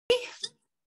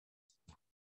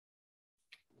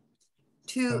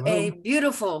To Hello. a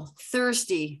beautiful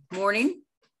Thursday morning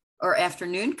or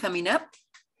afternoon coming up.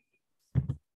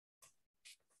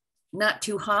 Not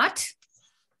too hot.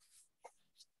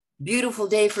 Beautiful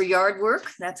day for yard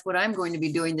work. That's what I'm going to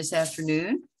be doing this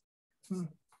afternoon.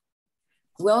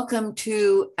 Welcome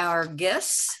to our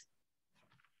guests.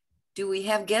 Do we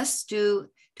have guests to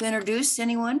introduce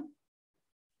anyone?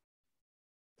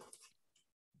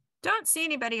 Don't see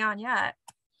anybody on yet.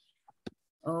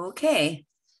 Okay,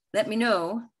 let me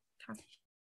know.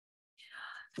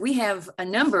 We have a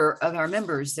number of our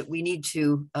members that we need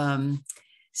to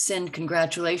send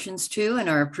congratulations to and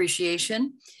our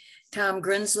appreciation. Tom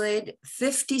Grinslade,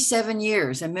 57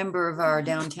 years, a member of our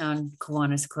downtown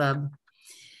Kiwanis Club.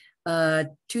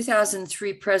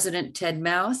 2003 President Ted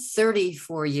Mouth,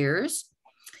 34 years.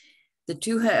 The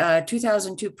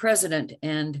 2002 President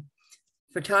and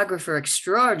photographer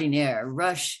extraordinaire,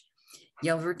 Rush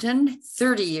Yelverton,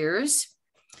 30 years.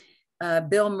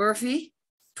 Bill Murphy,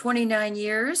 29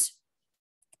 years.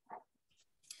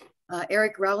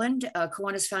 Eric Rowland,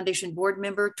 Kiwanis Foundation board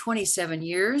member, 27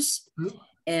 years.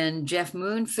 And Jeff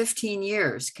Moon, 15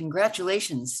 years.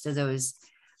 Congratulations to those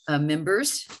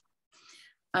members.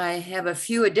 I have a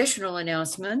few additional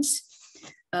announcements.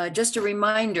 Just a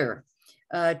reminder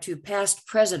to past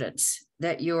presidents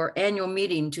that your annual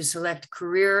meeting to select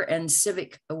career and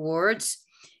civic awards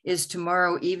is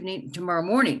tomorrow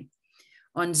morning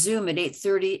on Zoom at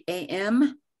 8:30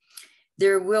 a.m.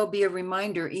 There will be a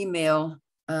reminder email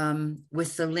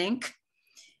with the link.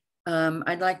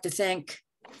 I'd like to thank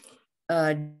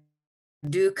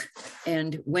Duke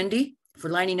and Wendy for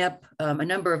lining up a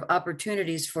number of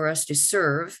opportunities for us to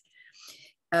serve.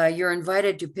 You're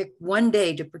invited to pick one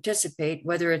day to participate,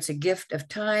 whether it's a gift of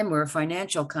time or a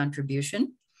financial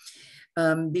contribution.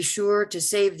 Be sure to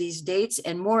save these dates,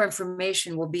 and more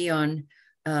information will be on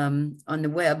the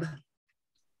web.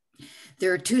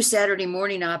 There are two Saturday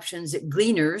morning options at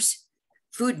Gleaners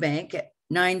Food Bank at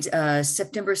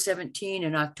September 17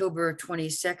 and October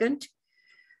 22nd.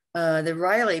 The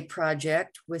Riley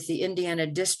Project with the Indiana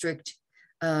District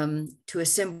to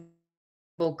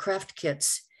assemble craft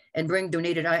kits and bring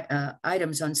donated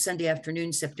items on Sunday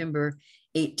afternoon, September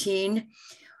 18,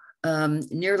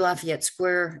 near Lafayette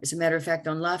Square, as a matter of fact,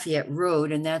 on Lafayette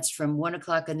Road, and that's from 1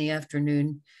 o'clock in the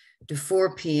afternoon to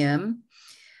 4 p.m.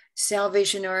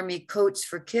 Salvation Army Coats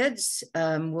for Kids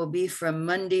will be from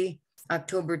Monday,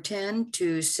 October 10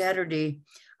 to Saturday,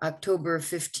 October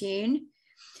 15,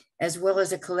 as well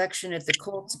as a collection at the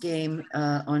Colts game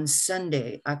on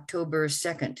Sunday, October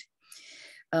 2nd.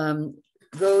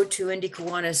 Go to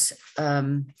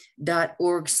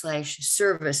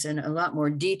indykiwanis.org/service, and a lot more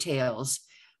details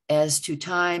as to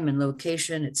time and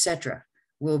location, etc.,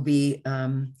 will be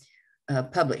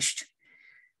published.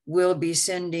 We'll be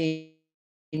sending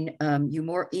you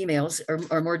more emails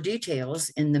or more details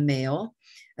in the mail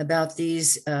about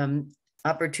these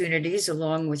opportunities,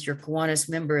 along with your Kiwanis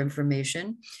member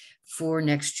information for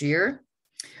next year.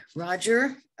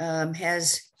 Roger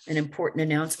has an important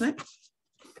announcement.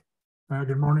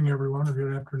 Good morning, everyone, or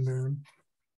good afternoon.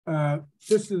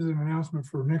 This is an announcement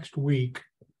for next week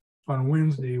on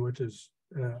Wednesday, which is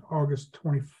August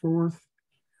 24th.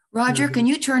 Roger, can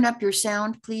you turn up your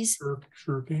sound, please?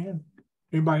 Sure can.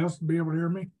 Anybody else be able to hear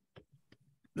me? A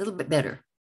little bit better.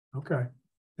 Okay,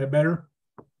 that better?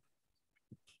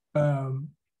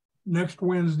 Next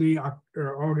Wednesday,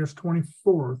 August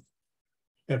 24th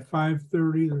at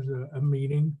 5:30, there's a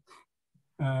meeting.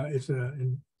 It's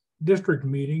a district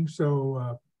meeting,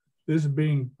 so this is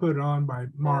being put on by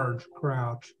Marge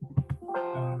Crouch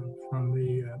from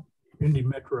the Indy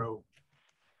Metro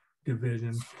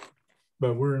division,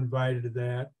 but we're invited to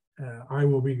that. I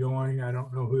will be going. I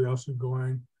don't know who else is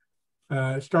going.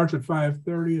 It starts at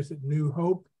 5:30. It's at New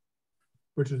Hope,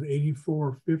 which is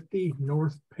 8450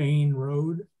 North Payne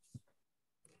Road.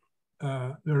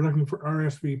 They're looking for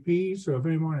RSVPs, so if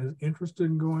anyone is interested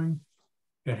in going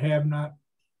and have not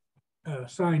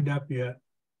signed up yet,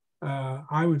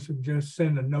 I would suggest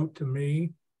send a note to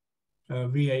me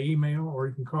via email, or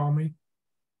you can call me,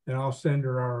 and I'll send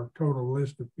her our total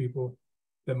list of people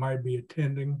that might be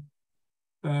attending.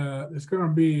 It's going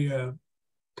to be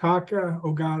Taka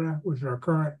Ogata, which is our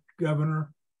current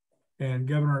governor, and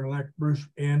Governor-elect Bruce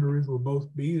Andrews will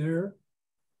both be there.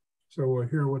 So we'll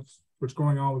hear what's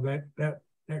going on with that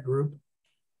group.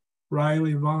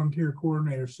 Riley Volunteer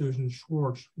Coordinator Susan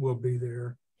Schwartz will be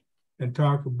there and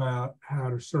talk about how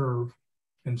to serve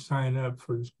and sign up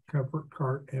for this Comfort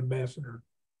Cart Ambassador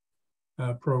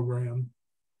program.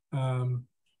 And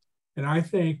I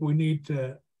think we need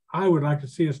to, I would like to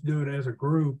see us do it as a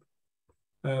group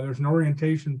There's an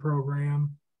orientation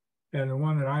program, and the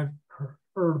one that I've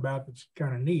heard about that's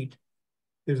kind of neat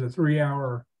is a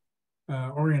 3-hour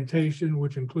orientation,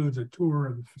 which includes a tour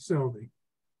of the facility.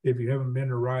 If you haven't been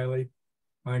to Riley,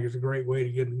 I think it's a great way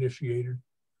to get initiated.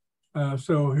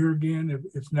 So here again,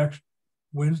 it's next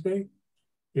Wednesday.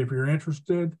 If you're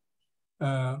interested,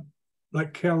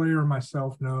 let Kelly or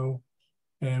myself know,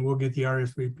 and we'll get the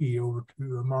RSVP over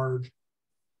to Marge.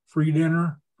 Free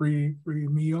dinner, free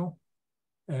meal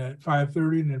at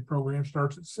 5:30, and the program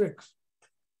starts at 6.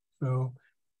 So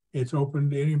it's open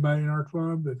to anybody in our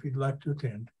club if you'd like to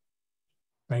attend.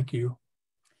 Thank you.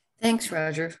 Thanks,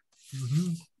 Roger.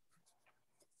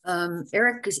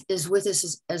 Eric is with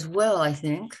us as well, I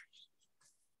think.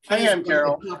 I am,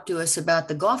 Carol. Talk to us about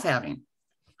the golf outing.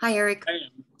 Hi, Eric. I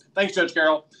am. Thanks, Judge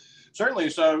Carol.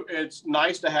 Certainly. So it's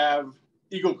nice to have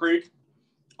Eagle Creek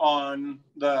on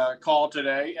the call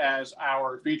today as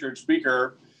our featured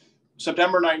speaker.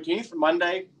 September 19th,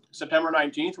 Monday, September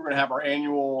 19th, we're going to have our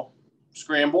annual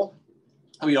scramble.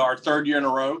 We are 3rd year in a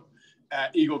row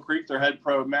at Eagle Creek. Their head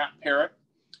pro, Matt Parrott,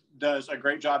 does a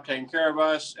great job taking care of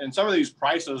us. And some of these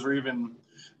prices are even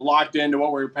locked into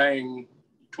what we were paying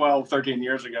 12, 13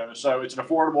 years ago. So it's an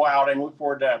affordable outing. Look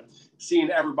forward to seeing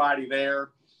everybody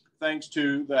there. Thanks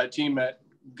to the team at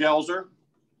Gelser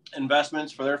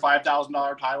Investments for their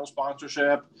 $5,000 title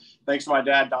sponsorship. Thanks to my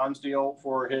dad, Don Steele,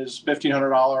 for his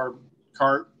 $1,500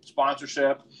 cart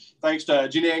sponsorship. Thanks to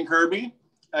Jeanne Kirby,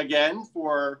 again,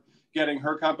 for getting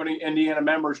her company, Indiana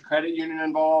Members Credit Union,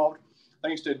 involved.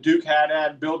 Thanks to Duke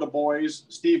Haddad, Bill Du Bois,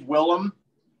 Steve Willem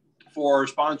for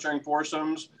sponsoring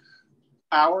foursomes.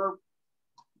 Our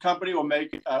company will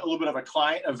make a little bit of a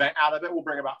client event out of it. We'll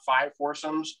bring about 5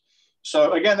 foursomes.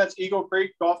 So again, that's Eagle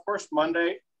Creek Golf Course,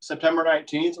 Monday, September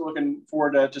 19th. Looking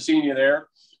forward to seeing you there.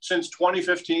 Since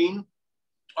 2015,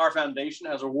 our foundation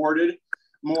has awarded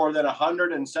more than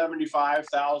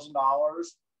 $175,000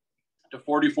 to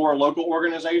 44 local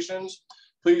organizations.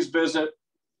 Please visit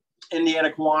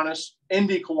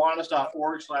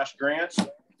indykiwanis.org/grants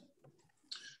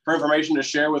for information to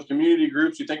share with community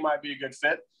groups you think might be a good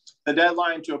fit. The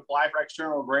deadline to apply for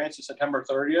external grants is September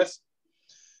 30th.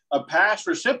 A past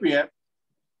recipient.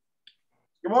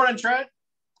 Good morning, Trent.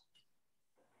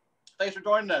 Thanks for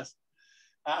joining us.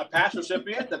 A past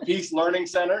recipient, the Peace Learning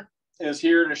Center, is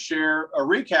here to share a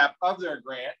recap of their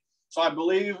grant. So I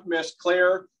believe Miss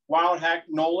Claire Wildhack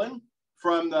Nolan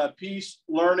from the Peace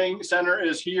Learning Center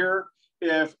is here.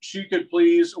 If she could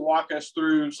please walk us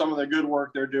through some of the good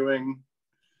work they're doing.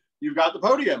 You've got the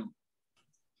podium.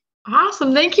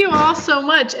 Awesome. Thank you all so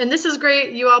much. And this is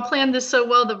great. You all planned this so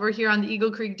well that we're here on the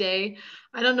Eagle Creek Day.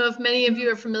 I don't know if many of you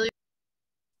are familiar.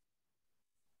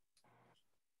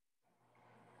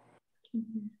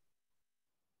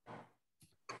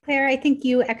 Claire, I think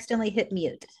you accidentally hit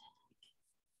mute.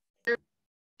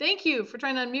 Thank you for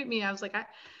trying to unmute me. I was like,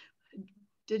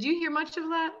 did you hear much of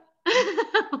that?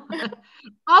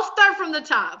 I'll start from the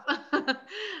top.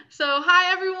 So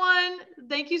hi, everyone.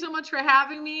 Thank you so much for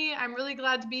having me. I'm really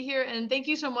glad to be here. And thank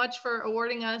you so much for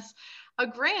awarding us a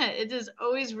grant. It is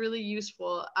always really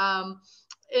useful.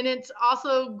 And it's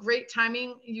also great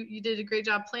timing. You did a great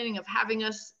job planning of having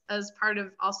us as part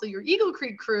of also your Eagle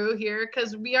Creek crew here,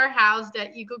 because we are housed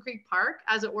at Eagle Creek Park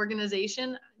as an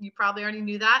organization. You probably already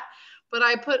knew that, but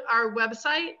I put our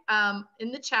website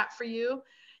in the chat for you.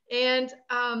 And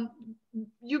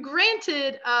you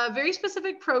granted a very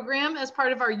specific program as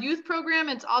part of our youth program.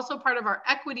 It's also part of our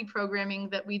equity programming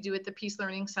that we do at the Peace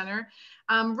Learning Center.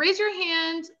 Raise your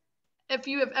hand if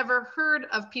you have ever heard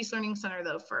of Peace Learning Center,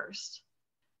 though, first.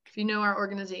 If you know our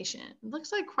organization. It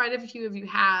looks like quite a few of you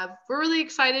have. We're really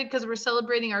excited because we're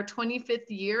celebrating our 25th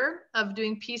year of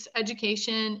doing peace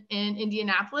education in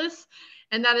Indianapolis.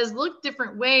 And that has looked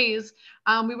different ways.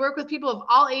 We work with people of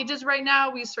all ages right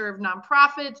now. We serve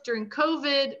nonprofits during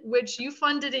COVID, which you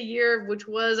funded a year, which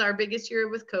was our biggest year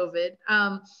with COVID,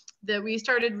 that we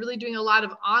started really doing a lot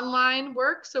of online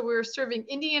work. So we're serving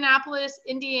Indianapolis,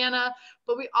 Indiana,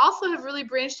 but we also have really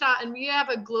branched out and we have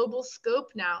a global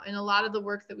scope now in a lot of the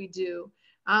work that we do.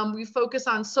 We focus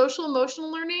on social emotional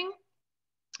learning,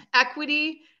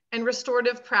 equity, and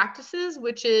restorative practices,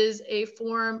 which is a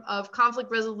form of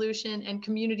conflict resolution and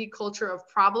community culture of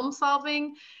problem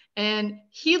solving and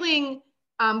healing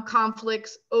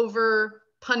conflicts over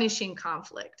punishing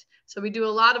conflict. So we do a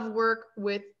lot of work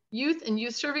with youth and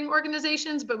youth serving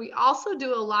organizations, but we also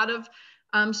do a lot of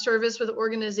service with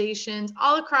organizations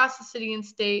all across the city and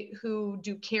state who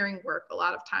do caring work a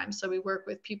lot of times. So we work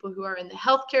with people who are in the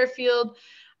healthcare field,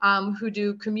 who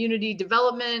do community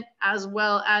development, as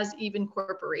well as even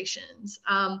corporations.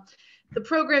 The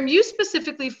program you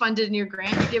specifically funded in your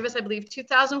grant, you gave us, I believe,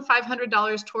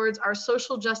 $2,500 towards our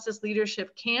social justice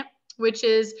leadership camp, which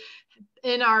is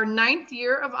in our 9th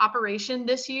year of operation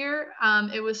this year.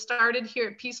 It was started here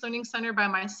at Peace Learning Center by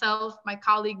myself, my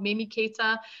colleague, Mamie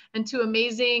Keita, and 2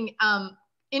 amazing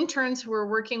interns who were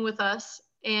working with us,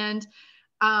 and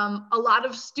a lot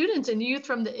of students and youth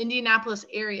from the Indianapolis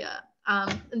area.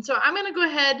 And so I'm going to go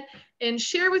ahead and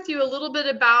share with you a little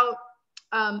bit about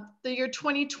the year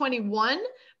 2021,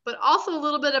 but also a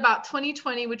little bit about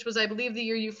 2020, which was, I believe, the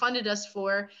year you funded us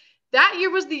for. That year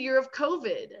was the year of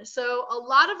COVID. So a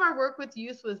lot of our work with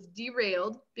youth was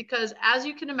derailed because, as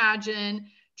you can imagine,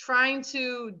 trying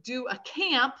to do a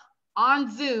camp on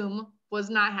Zoom was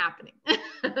not happening.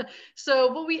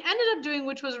 So what we ended up doing,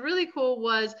 which was really cool,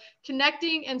 was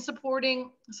connecting and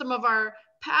supporting some of our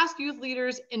past youth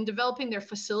leaders in developing their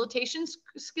facilitation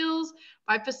skills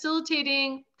by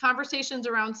facilitating conversations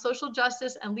around social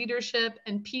justice and leadership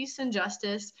and peace and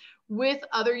justice with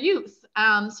other youth.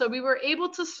 So we were able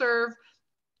to serve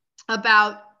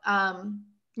about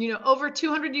over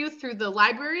 200 youth through the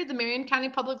library, the Marion County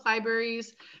Public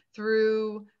Libraries,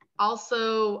 through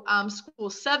also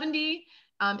School 70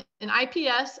 and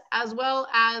IPS, as well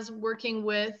as working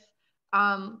with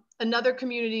another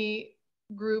community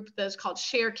group that's called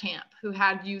Share Camp, who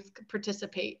had youth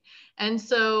participate. And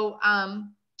so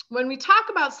when we talk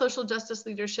about social justice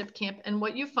leadership camp and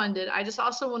what you funded, I just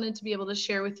also wanted to be able to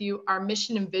share with you our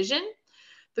mission and vision.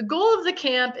 The goal of the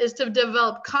camp is to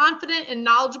develop confident and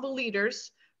knowledgeable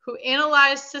leaders who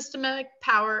analyze systemic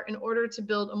power in order to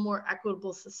build a more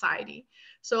equitable society.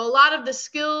 So a lot of the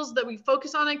skills that we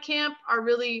focus on at camp are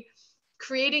really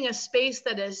creating a space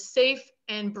that is safe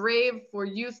and brave for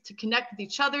youth to connect with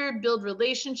each other, build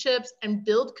relationships, and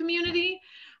build community.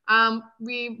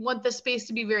 We want the space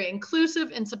to be very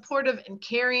inclusive and supportive and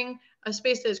caring, a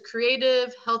space that is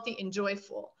creative, healthy, and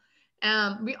joyful.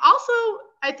 We also,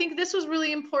 I think this was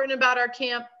really important about our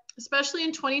camp, especially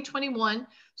in 2021.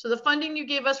 So the funding you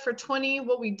gave us for 20,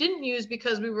 what we didn't use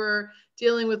because we were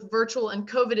dealing with virtual and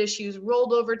COVID issues,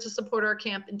 rolled over to support our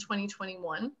camp in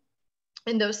 2021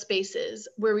 in those spaces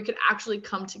where we could actually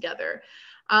come together.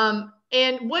 And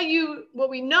what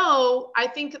we know, I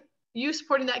think you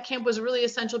supporting that camp was really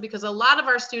essential because a lot of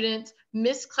our students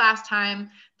missed class time,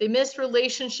 they missed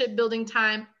relationship building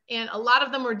time, and a lot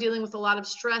of them were dealing with a lot of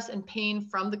stress and pain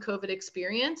from the COVID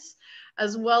experience,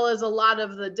 as well as a lot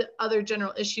of the other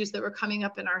general issues that were coming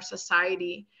up in our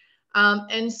society.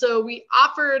 And so we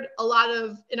offered a lot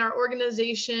of, in our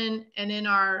organization and in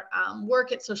our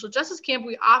work at Social Justice Camp,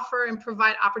 we offer and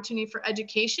provide opportunity for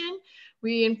education.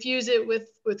 We infuse it with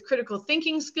critical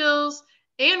thinking skills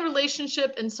and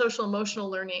relationship and social emotional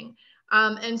learning.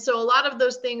 And so a lot of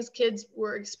those things, kids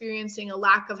were experiencing a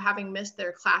lack of having missed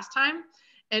their class time.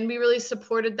 And we really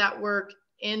supported that work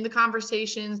in the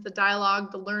conversations, the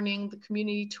dialogue, the learning, the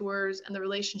community tours, and the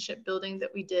relationship building that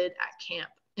we did at camp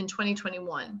in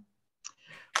 2021.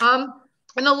 And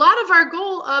a lot of our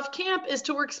goal of camp is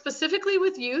to work specifically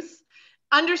with youth,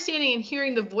 understanding and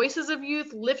hearing the voices of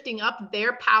youth, lifting up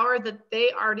their power that they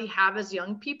already have as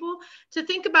young people, to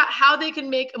think about how they can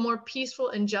make a more peaceful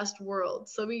and just world.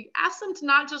 So we ask them to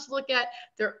not just look at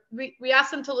we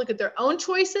ask them to look at their own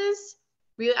choices.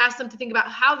 We ask them to think about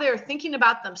how they're thinking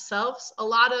about themselves. A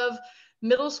lot of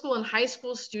middle school and high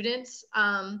school students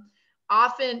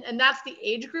often, and that's the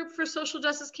age group for social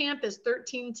justice camp, is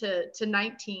 13 to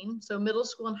 19, so middle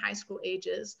school and high school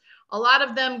ages. A lot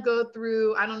of them go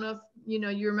through, I don't know if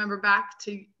you remember back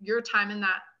to your time in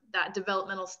that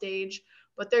developmental stage,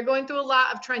 but they're going through a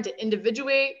lot of trying to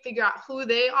individuate, figure out who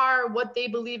they are, what they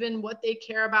believe in, what they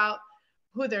care about,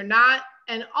 who they're not,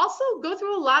 and also go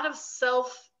through a lot of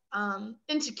self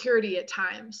insecurity at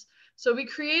times. So we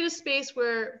create a space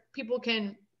where people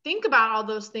can think about all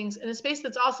those things in a space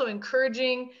that's also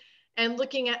encouraging and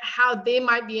looking at how they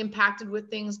might be impacted with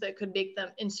things that could make them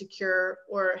insecure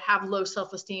or have low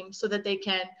self-esteem, so that they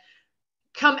can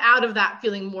come out of that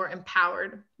feeling more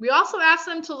empowered. We also ask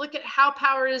them to look at how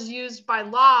power is used by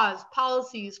laws,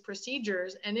 policies,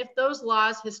 procedures, and if those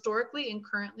laws historically and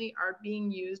currently are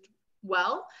being used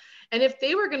well. And if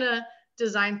they were going to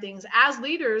design things as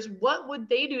leaders, what would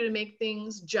they do to make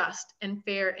things just and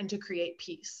fair and to create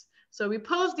peace? So we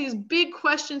pose these big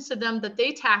questions to them that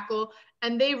they tackle,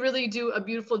 and they really do a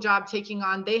beautiful job taking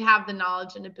on. They have the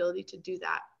knowledge and ability to do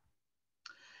that.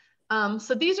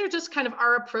 So these are just kind of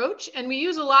our approach, and we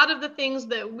use a lot of the things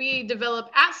that we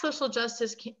develop at Social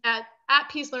Justice at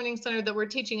Peace Learning Center that we're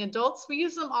teaching adults. We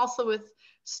use them also with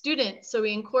students. So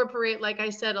we incorporate, like I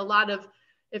said, a lot of,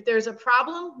 if there's a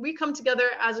problem, we come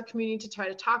together as a community to try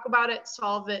to talk about it,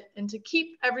 solve it, and to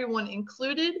keep everyone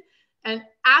included and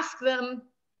ask them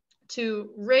to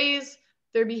raise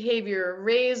their behavior,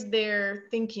 raise their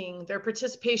thinking, their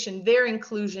participation, their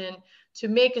inclusion, to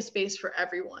make a space for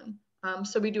everyone.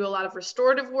 So we do a lot of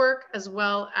restorative work as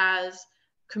well as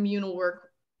communal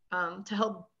work to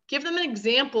help give them an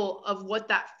example of what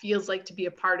that feels like to be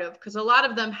a part of, because a lot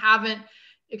of them haven't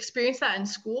experienced that in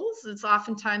schools. It's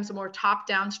oftentimes a more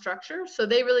top-down structure. So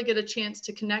they really get a chance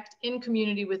to connect in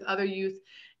community with other youth.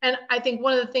 And I think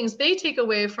one of the things they take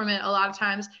away from it a lot of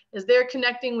times is they're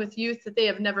connecting with youth that they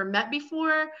have never met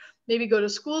before, maybe go to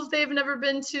schools they've never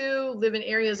been to, live in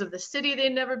areas of the city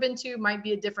they've never been to, might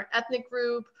be a different ethnic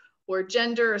group or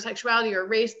gender or sexuality or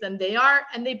race than they are.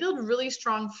 And they build really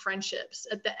strong friendships.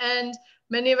 At the end,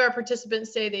 many of our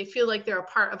participants say they feel like they're a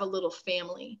part of a little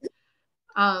family.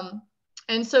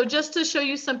 And so just to show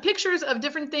you some pictures of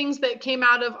different things that came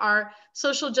out of our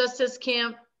social justice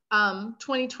camp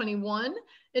 2021.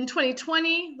 In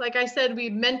 2020, like I said, we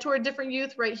mentored different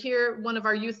youth. Right here, one of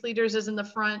our youth leaders is in the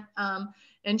front,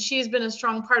 and she's been a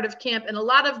strong part of camp. And a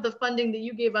lot of the funding that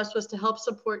you gave us was to help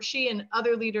support she and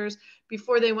other leaders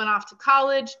before they went off to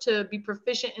college to be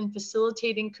proficient in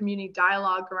facilitating community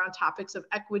dialogue around topics of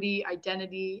equity,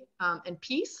 identity, and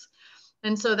peace.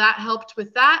 And so that helped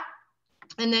with that.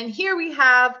 And then here we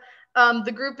have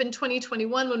the group in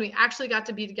 2021 when we actually got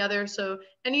to be together. So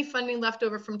any funding left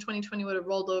over from 2020 would have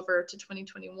rolled over to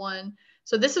 2021.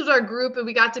 So this is our group, and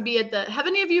we got to be at the, have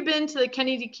any of you been to the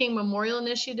Kennedy King Memorial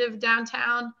Initiative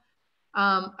downtown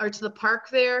or to the park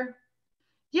there?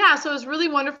 Yeah, so it was really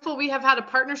wonderful. We have had a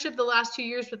partnership the last 2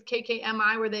 years with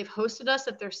KKMI where they've hosted us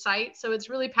at their site. So it's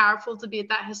really powerful to be at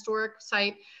that historic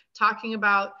site talking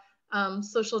about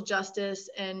social justice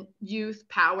and youth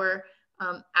power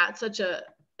at such an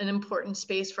important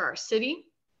space for our city.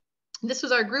 This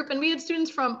was our group, and we had students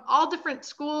from all different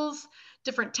schools,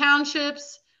 different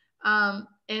townships.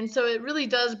 And so it really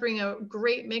does bring a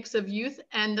great mix of youth,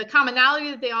 and the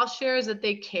commonality that they all share is that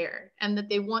they care and that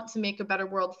they want to make a better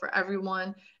world for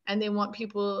everyone. And they want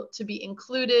people to be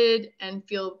included and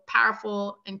feel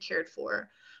powerful and cared for.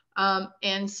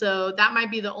 And so that might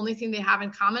be the only thing they have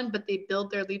in common, but they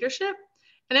build their leadership.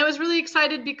 And I was really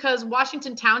excited because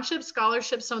Washington Township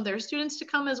scholarships some of their students to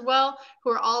come as well,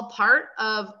 who are all part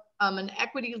of an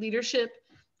equity leadership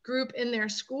group in their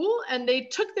school. And they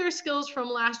took their skills from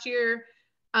last year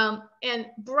and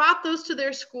brought those to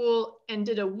their school and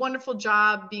did a wonderful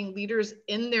job being leaders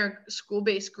in their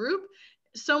school-based group.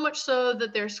 So much so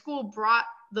that their school brought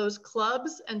those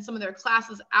clubs and some of their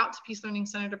classes out to Peace Learning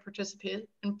Center to participate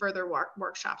in further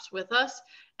workshops with us.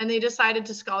 And they decided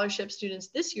to scholarship students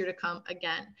this year to come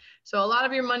again. So a lot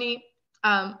of your money,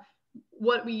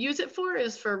 what we use it for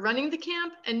is for running the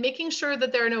camp and making sure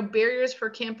that there are no barriers for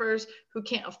campers who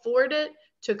can't afford it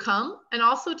to come, and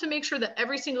also to make sure that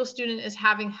every single student is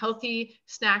having healthy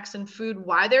snacks and food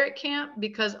while they're at camp,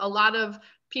 because a lot of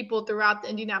people throughout the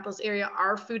Indianapolis area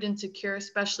are food insecure,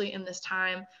 especially in this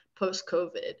time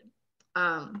post-COVID.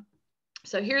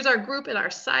 So here's our group at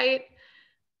our site.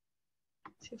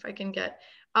 Let's see if I can get,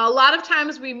 a lot of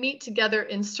times we meet together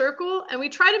in circle, and we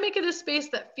try to make it a space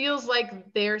that feels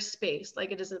like their space,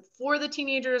 like it is for the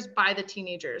teenagers, by the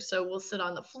teenagers. So we'll sit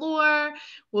on the floor,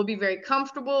 we'll be very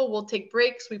comfortable, we'll take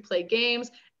breaks, we play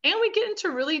games, and we get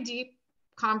into really deep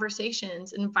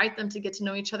conversations and invite them to get to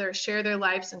know each other, share their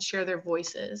lives, and share their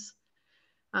voices.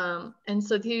 And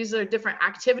so these are different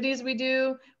activities we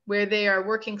do where they are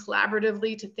working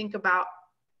collaboratively to think about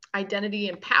identity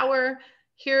and power.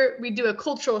 Here we do a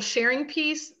cultural sharing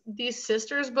piece. These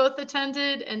sisters both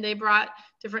attended, and they brought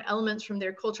different elements from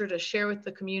their culture to share with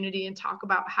the community and talk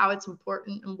about how it's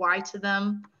important and why to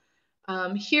them.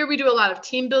 Here we do a lot of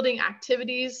team building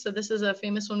activities. So this is a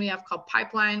famous one we have called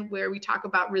Pipeline, where we talk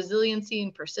about resiliency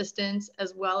and persistence,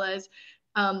 as well as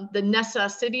the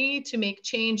necessity to make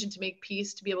change and to make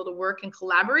peace, to be able to work and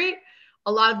collaborate.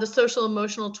 A lot of the social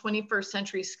emotional 21st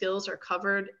century skills are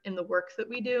covered in the work that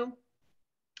we do.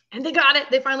 And they got it.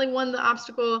 They finally won the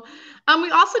obstacle. We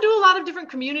also do a lot of different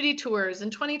community tours. In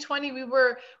 2020,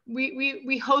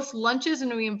 we host lunches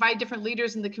and we invite different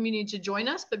leaders in the community to join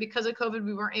us. But because of COVID,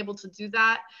 we weren't able to do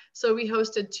that. So we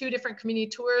hosted 2 different community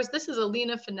tours. This is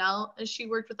Alina Fennell, and she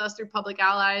worked with us through Public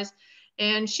Allies.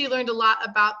 And she learned a lot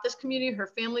about this community. Her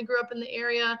family grew up in the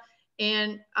area,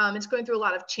 and it's going through a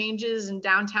lot of changes in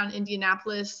downtown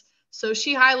Indianapolis. So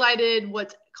she highlighted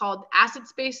what's called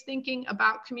asset-based thinking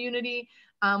about community.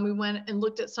 We went and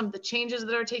looked at some of the changes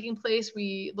that are taking place.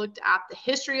 We looked at the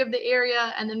history of the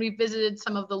area, and then we visited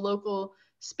some of the local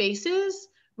spaces.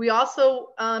 We also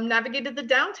navigated the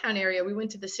downtown area. We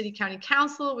went to the city county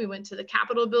council. We went to the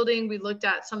Capitol building. We looked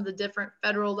at some of the different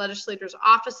federal legislators'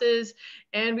 offices,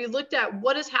 and we looked at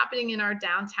what is happening in our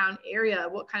downtown area,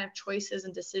 what kind of choices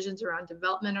and decisions around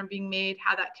development are being made,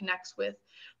 how that connects with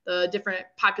the different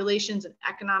populations and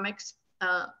economics,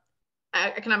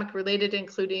 economic related,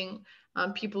 including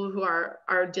people who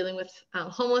are dealing with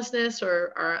homelessness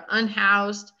or are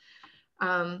unhoused.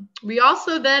 We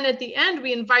also then at the end,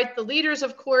 we invite the leaders,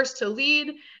 of course, to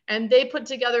lead, and they put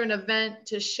together an event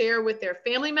to share with their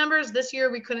family members. This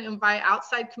year, we couldn't invite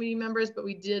outside community members, but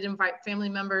we did invite family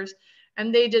members,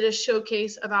 and they did a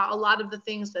showcase about a lot of the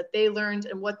things that they learned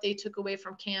and what they took away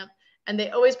from camp. And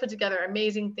they always put together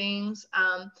amazing things.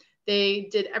 They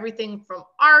did everything from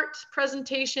art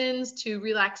presentations to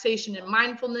relaxation and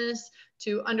mindfulness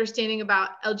to understanding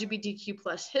about LGBTQ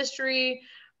plus history,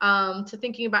 to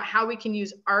thinking about how we can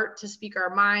use art to speak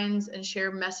our minds and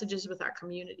share messages with our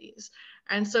communities.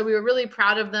 And so we were really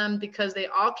proud of them because they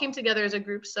all came together as a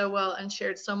group so well and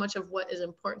shared so much of what is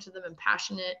important to them and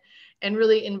passionate, and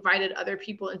really invited other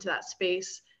people into that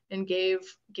space and gave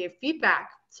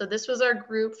feedback. So this was our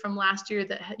group from last year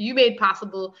that you made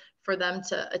possible for them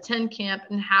to attend camp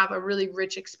and have a really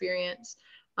rich experience.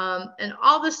 And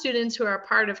all the students who are a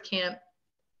part of camp,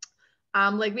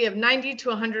 like we have 90 to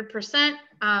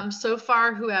 100% so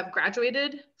far who have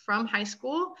graduated from high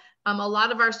school. A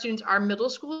lot of our students are middle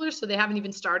schoolers, so they haven't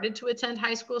even started to attend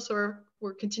high school. So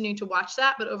we're continuing to watch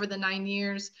that. But over the 9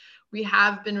 years, we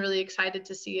have been really excited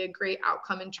to see a great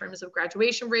outcome in terms of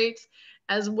graduation rates,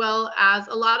 as well as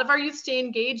a lot of our youth stay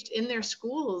engaged in their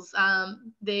schools.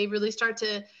 They really start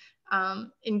to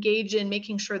engage in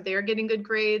making sure they're getting good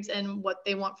grades and what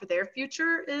they want for their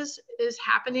future is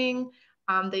happening.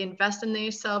 They invest in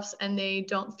themselves and they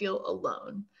don't feel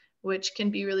alone, which can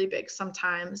be really big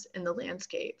sometimes in the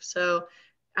landscape. So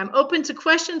I'm open to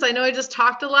questions. I know I just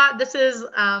talked a lot. This is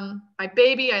my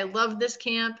baby. I love this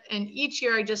camp. And each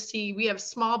year I just see we have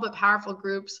small but powerful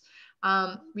groups.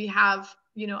 We have,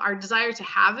 our desire to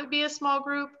have it be a small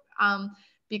group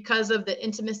because of the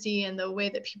intimacy and the way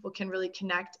that people can really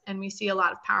connect. And we see a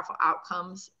lot of powerful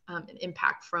outcomes and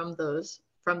impact from those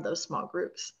small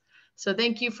groups. So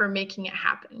thank you for making it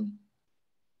happen.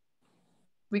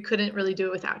 We couldn't really do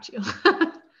it without you.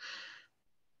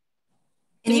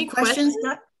 Any questions?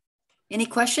 Any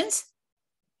questions?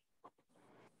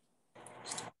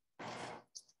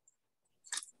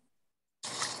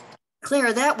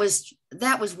 Claire, that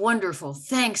was wonderful.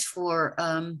 Thanks for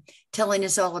telling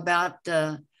us all about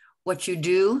what you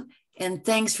do, and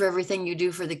thanks for everything you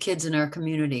do for the kids in our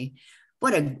community.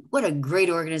 What a great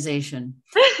organization.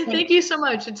 Thank you so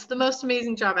much. It's the most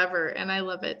amazing job ever, and I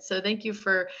love it. So thank you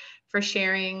for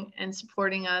sharing and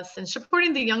supporting us and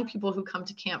supporting the young people who come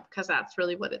to camp, because that's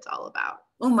really what it's all about.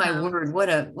 Oh my word, what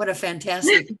a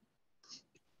fantastic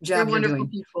job you're wonderful doing.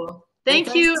 people.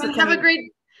 Thank you, and have a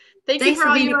great. Thank you for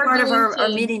all being you a part of our to,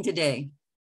 meeting today.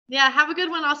 Yeah, have a good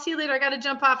one. I'll see you later. I got to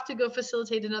jump off to go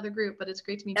facilitate another group, but it's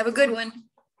great to meet you. Have a good one.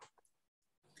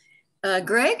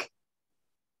 Greg?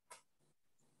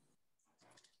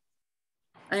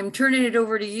 I'm turning it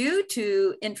over to you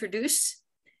to introduce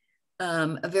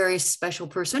a very special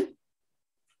person.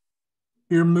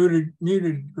 You're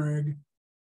muted, Greg.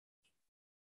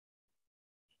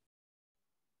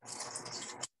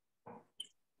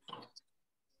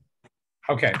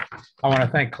 Okay, I want to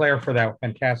thank Claire for that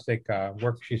fantastic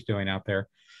work she's doing out there.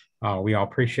 We all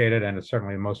appreciate it, and it's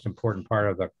certainly the most important part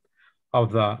of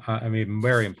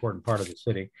very important part of the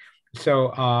city.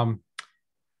 So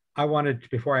I wanted,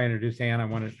 before I introduce Anne, I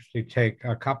wanted to take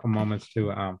a couple moments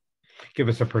to give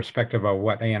us a perspective of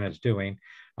what Anne is doing.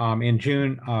 In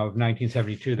June of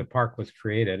 1972, the park was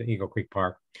created, Eagle Creek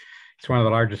Park. It's one of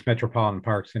the largest metropolitan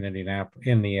parks in Indianapolis,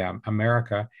 in the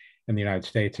America, in the United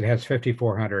States. It has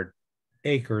 5,400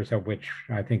 acres, of which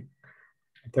I think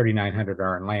 3,900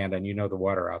 are in land, and the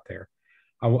water out there.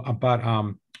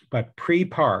 But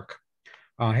pre-park,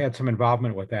 I had some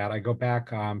involvement with that. I go back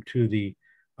to the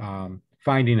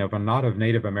finding of a lot of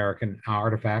Native American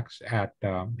artifacts at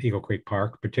Eagle Creek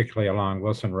Park, particularly along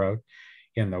Wilson Road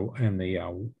in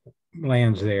the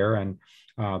lands there. And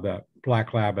the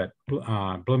Black Lab at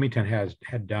Bloomington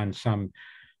had done some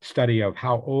study of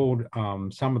how old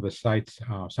some of the sites,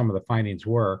 some of the findings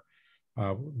were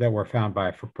that were found by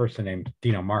a person named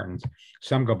Dino Martins.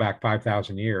 Some go back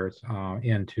 5,000 years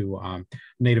into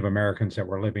Native Americans that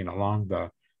were living along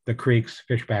the creeks,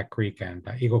 Fishback Creek and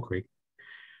Eagle Creek.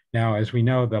 Now, as we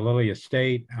know, the Lilly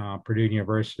Estate, Purdue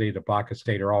University, the Block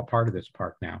Estate are all part of this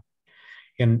park now.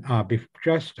 In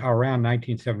just around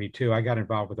 1972, I got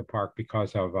involved with the park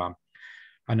because of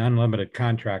an unlimited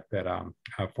contract that a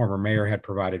former mayor had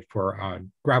provided for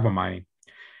gravel mining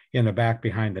in the back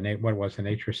behind what was the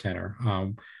Nature Center.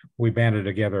 We banded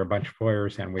together a bunch of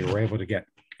lawyers, and we were able to get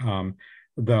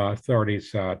the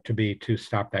authorities to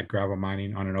stop that gravel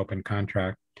mining on an open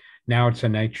contract. Now it's a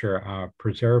nature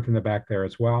preserve in the back there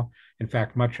as well. In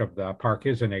fact, much of the park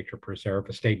is a nature preserve,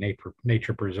 a state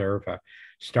nature preserve, a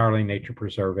starling nature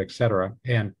preserve, et cetera,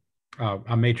 and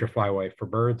a major flyway for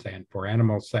birds and for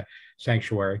animals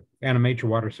sanctuary, and a major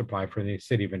water supply for the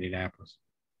city of Indianapolis.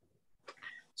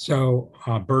 So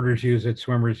birders use it,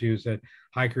 swimmers use it,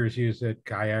 hikers use it,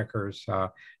 kayakers,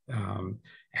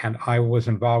 and I was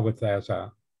involved with as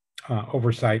a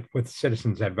oversight with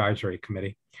Citizens Advisory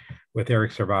Committee with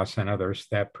Eric Servas and others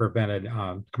that prevented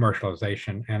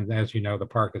commercialization. And as you know, the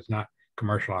park is not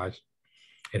commercialized.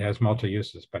 It has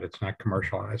multi-uses, but it's not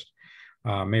commercialized.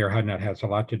 Mayor Hudnut had a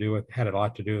lot to do with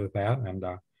that, and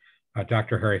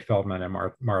Dr. Harry Feldman and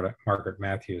Margaret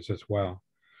Matthews as well.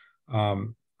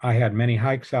 I had many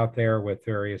hikes out there with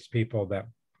various people that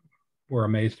were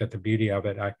amazed at the beauty of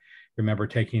it. I remember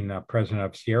taking the president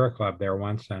of Sierra Club there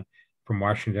once from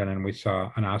Washington, and we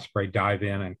saw an osprey dive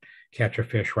in and catch a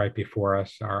fish right before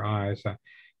our eyes.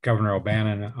 Governor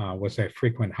O'Bannon was a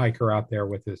frequent hiker out there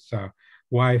with his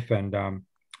wife and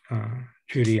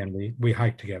Judy, and we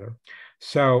hiked together.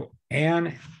 So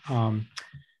Anne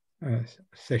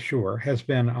Cecere has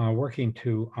been working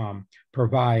to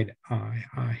provide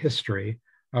history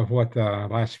of what the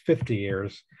last 50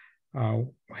 years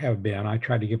have been. I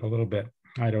tried to give a little bit,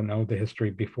 I don't know the history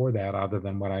before that other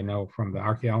than what I know from the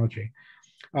archaeology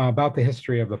about the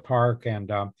history of the park,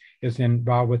 and is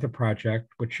involved with a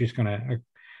project which she's going to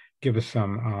give us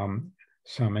some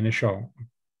initial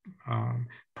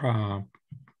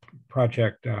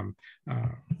project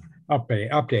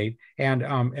update, and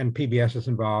PBS is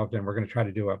involved, and we're going to try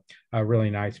to do a really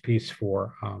nice piece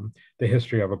for the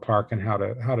history of a park and how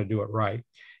to do it right.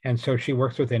 And so she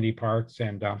works with Indy Parks,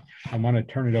 and I want to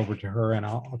turn it over to her, and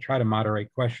I'll try to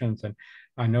moderate questions. And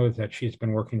I know that she's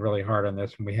been working really hard on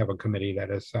this, and we have a committee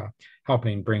that is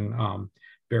helping bring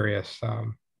various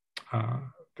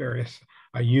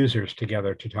users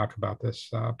together to talk about this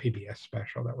PBS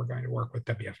special that we're going to work with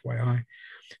WFYI.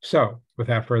 So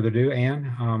without further ado,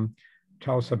 Anne,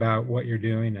 tell us about what you're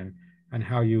doing and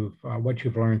how what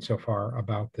you've learned so far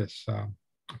about this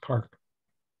park.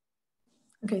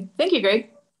 Okay, thank you, Greg.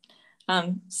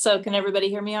 So can everybody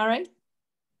hear me all right?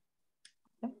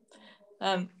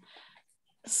 Okay.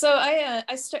 So I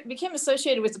became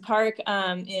associated with the park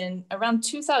in around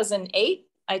 2008.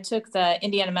 I took the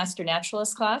Indiana Master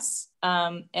Naturalist class,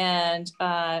 and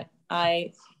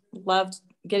I loved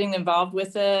getting involved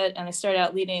with it. And I started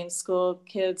out leading school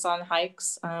kids on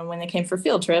hikes when they came for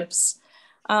field trips.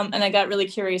 And I got really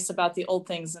curious about the old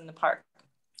things in the park.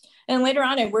 And later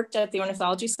on, I worked at the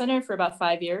Ornithology Center for about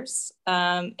 5 years.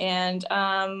 That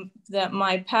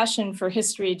my passion for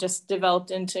history just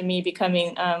developed into me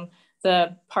becoming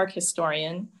the park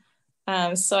historian.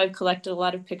 So I've collected a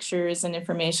lot of pictures and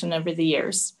information over the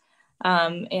years.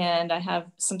 And I have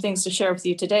some things to share with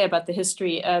you today about the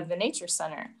history of the Nature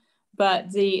Center.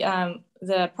 But the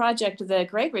project that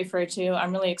Greg referred to,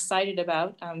 I'm really excited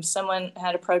about. Someone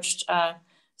had approached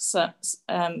some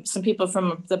people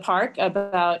from the park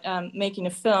about making a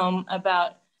film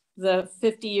about the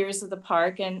 50 years of the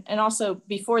park and also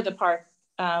before the park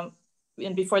and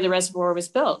before the reservoir was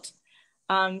built.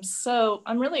 So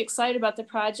I'm really excited about the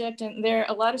project, and there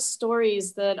are a lot of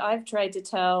stories that I've tried to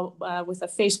tell with a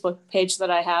Facebook page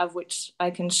that I have, which I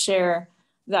can share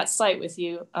that site with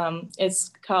you. It's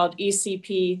called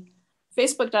ECP,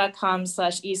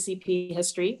 facebook.com/ECP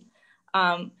history.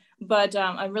 But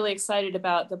I'm really excited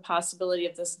about the possibility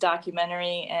of this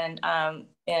documentary and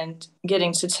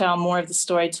getting to tell more of the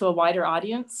story to a wider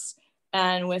audience,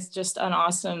 and with just an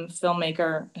awesome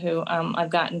filmmaker who I've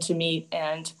gotten to meet,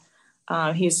 and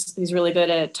he's really good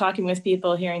at talking with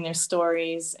people, hearing their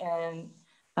stories, and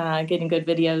getting good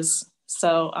videos.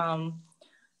 So I'm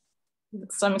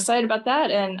excited about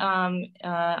that, and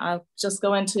I'll just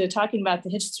go into talking about the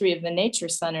history of the nature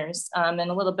centers and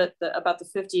a little bit about the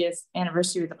 50th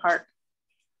anniversary of the park.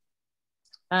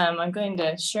 I'm going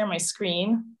to share my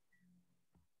screen.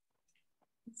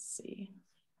 Let's see.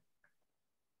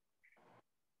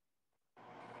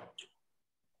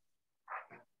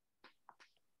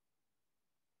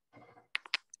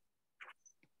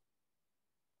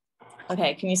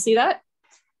 Okay, can you see that?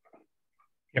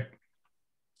 Yep.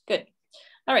 Good.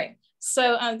 All right,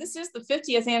 so this is the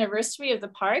 50th anniversary of the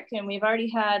park, and we've already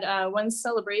had one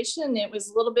celebration. It was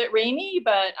a little bit rainy,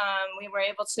 but we were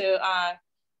able to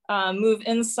move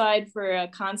inside for a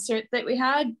concert that we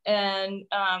had. And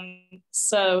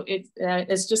so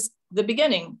it's just the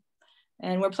beginning.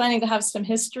 And we're planning to have some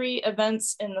history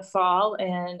events in the fall,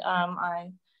 and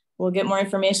I will get more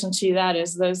information to you that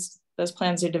as those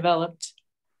plans are developed.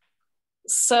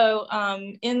 So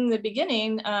in the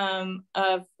beginning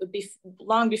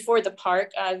long before the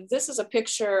park, this is a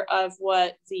picture of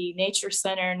what the Nature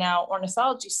Center, now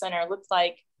Ornithology Center, looked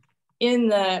like in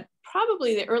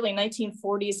probably the early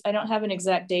 1940s. I don't have an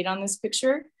exact date on this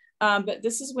picture, but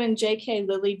this is when J.K.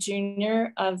 Lilly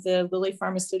Jr. of the Lilly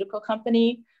Pharmaceutical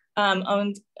Company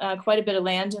owned quite a bit of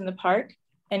land in the park.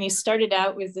 And he started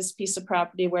out with this piece of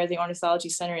property where the Ornithology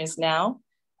Center is now.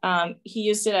 He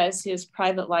used it as his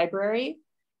private library.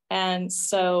 And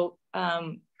so,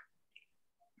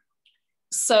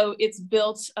 so it's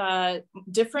built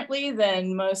differently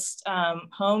than most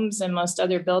homes and most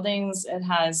other buildings. It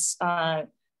has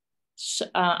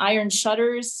iron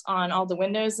shutters on all the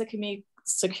windows that can be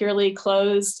securely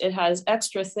closed. It has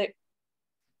extra thick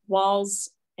walls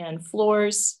and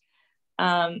floors.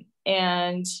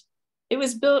 And it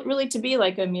was built really to be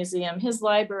like a museum. His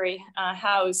library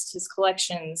housed his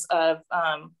collections of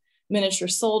miniature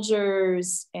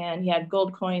soldiers, and he had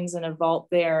gold coins in a vault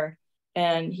there.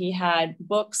 And he had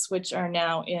books, which are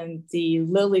now in the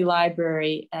Lilly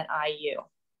Library at IU.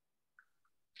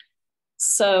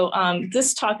 So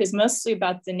this talk is mostly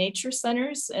about the nature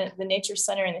centers, the Nature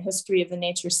Center and the history of the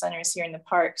nature centers here in the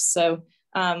park. So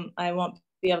I won't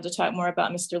be able to talk more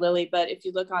about Mr. Lilly, but if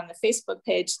you look on the Facebook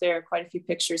page, there are quite a few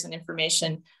pictures and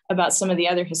information about some of the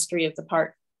other history of the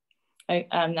park.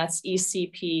 That's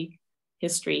ECP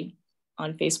History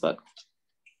on Facebook.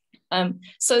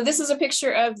 So this is a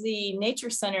picture of the Nature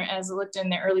Center as it looked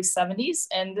in the early 70s.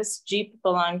 And this Jeep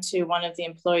belonged to one of the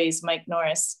employees, Mike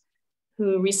Norris,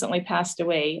 who recently passed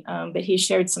away, but he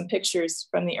shared some pictures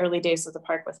from the early days of the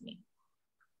park with me.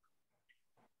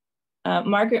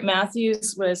 Margaret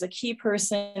Matthews was a key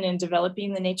person in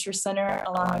developing the Nature Center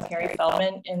along with Harry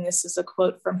Feldman. And this is a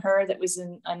quote from her that was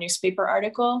in a newspaper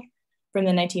article from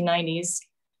the 1990s.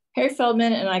 Harry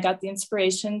Feldman and I got the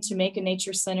inspiration to make a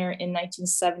nature center in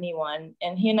 1971.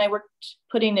 And he and I worked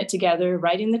putting it together,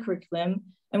 writing the curriculum.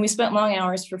 And we spent long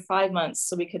hours for 5 months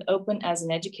so we could open as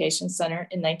an education center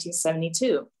in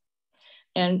 1972.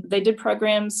 And they did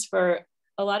programs for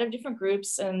a lot of different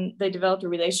groups, and they developed a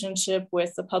relationship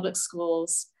with the public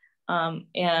schools.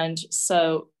 And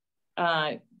so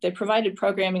they provided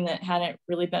programming that hadn't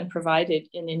really been provided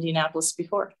in Indianapolis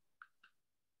before.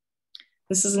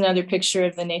 This is another picture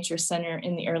of the Nature Center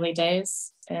in the early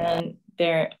days. And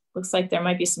there looks like there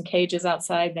might be some cages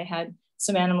outside. They had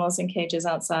some animals in cages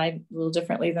outside a little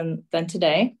differently than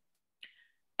today.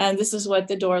 And this is what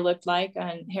the door looked like.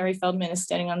 And Harry Feldman is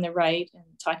standing on the right and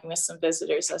talking with some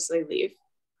visitors as they leave.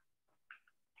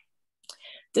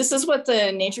 This is what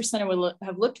the Nature Center would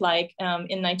have looked like in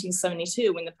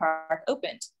 1972 when the park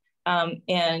opened.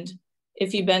 And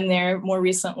if you've been there more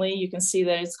recently, you can see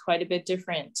that it's quite a bit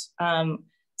different.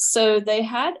 So they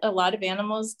had a lot of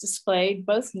animals displayed,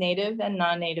 both native and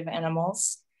non-native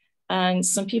animals. And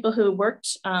some people who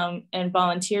worked and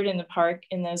volunteered in the park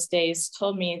in those days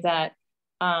told me that,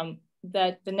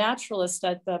 that the naturalists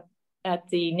at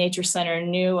the Nature Center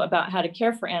knew about how to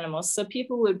care for animals. So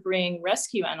people would bring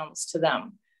rescue animals to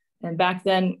them. And back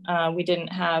then we didn't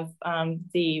have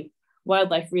the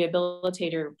wildlife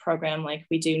rehabilitator program like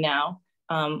we do now,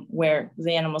 where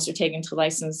the animals are taken to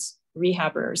licensed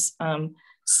rehabbers.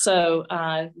 So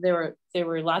there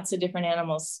were lots of different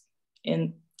animals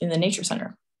in the Nature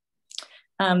Center.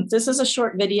 This is a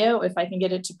short video, if I can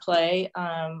get it to play,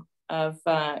 of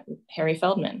Harry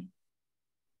Feldman.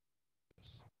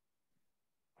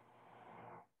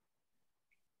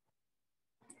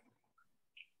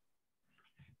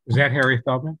 Is that Harry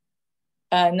Feldman?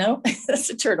 No, that's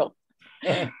a turtle.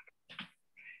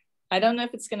 I don't know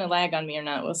if it's gonna lag on me or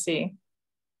not, we'll see.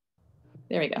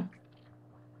 There we go.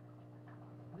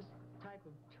 This type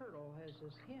of turtle has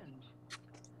this hinge,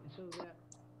 and so that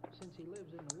since he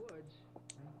lives in the woods,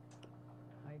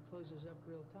 he closes up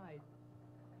real tight,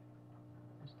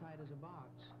 as a box.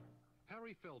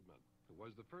 Harry Feldman, who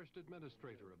was the first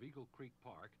administrator of Eagle Creek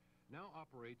Park, now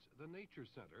operates the Nature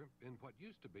Center in what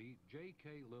used to be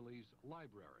J.K. Lilly's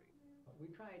library. We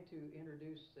tried to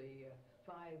introduce the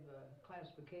 5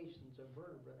 classifications of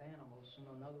vertebrate animals. So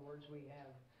in other words, we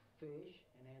have fish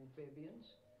and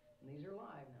amphibians, and these are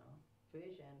live now.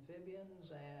 Fish,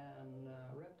 amphibians, and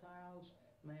reptiles,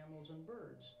 mammals, and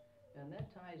birds. And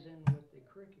that ties in with the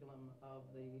curriculum of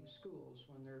the schools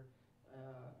when they're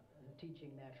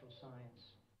teaching natural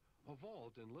science. A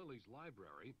vault in Lilly's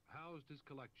library housed his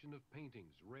collection of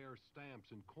paintings, rare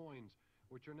stamps, and coins,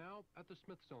 which are now at the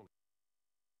Smithsonian.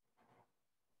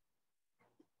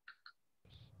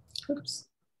 Oops.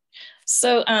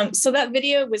 So, so that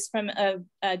video was from a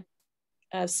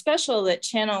special that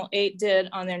Channel 8 did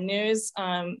on their news.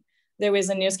 There was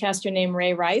a newscaster named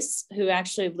Ray Rice who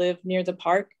actually lived near the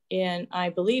park. And I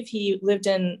believe he lived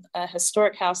in a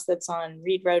historic house that's on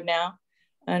Reed Road now,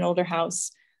 an older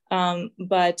house.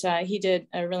 But he did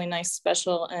a really nice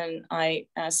special. And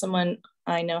someone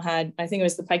I know had, I think it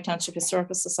was the Pike Township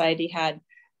Historical Society, had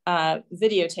a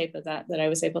videotape of that I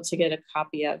was able to get a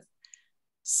copy of.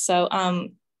 So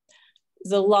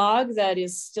the log that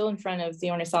is still in front of the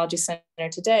Ornithology Center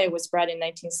today was brought in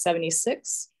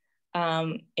 1976.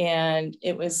 And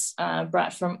it was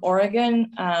brought from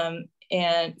Oregon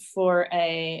and for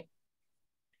a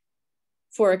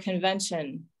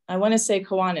convention. I want to say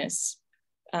Kiwanis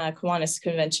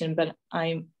convention, but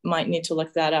I might need to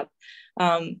look that up.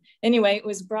 Anyway, it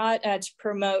was brought to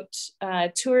promote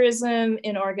tourism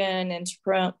in Oregon and to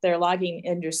promote their logging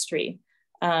industry.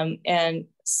 And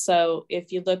so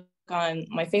if you look on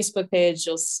my Facebook page,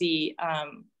 you'll see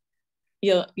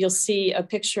you'll see a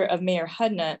picture of Mayor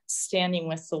Hudnut standing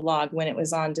with the log when it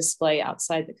was on display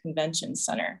outside the convention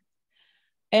center.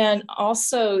 And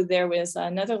also there was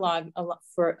another log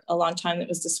for a long time that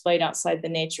was displayed outside the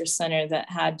Nature Center that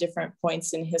had different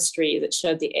points in history that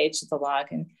showed the age of the log.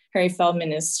 And Harry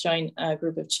Feldman is showing a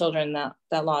group of children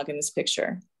that log in this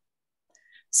picture.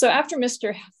 So after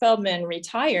Mr. Feldman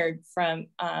retired from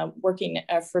working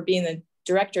for being the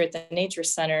director at the Nature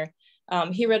Center,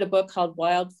 he wrote a book called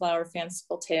Wildflower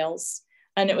Fanciful Tales,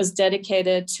 and it was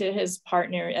dedicated to his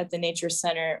partner at the Nature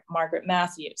Center, Margaret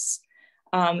Matthews.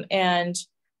 The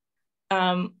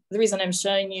reason I'm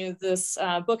showing you this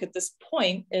book at this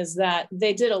point is that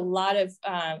they did a lot of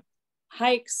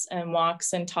hikes and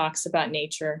walks and talks about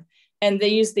nature, and they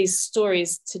used these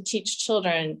stories to teach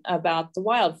children about the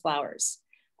wildflowers.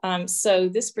 So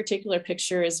this particular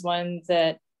picture is one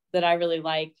that I really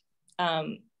like,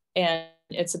 and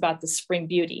it's about the spring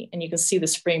beauty, and you can see the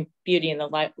spring beauty in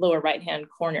the lower right-hand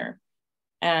corner.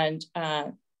 And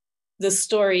the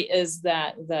story is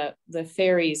that the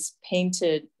fairies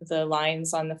painted the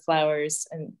lines on the flowers,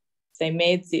 and they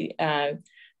made the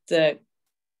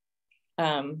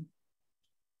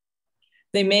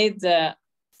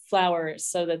flower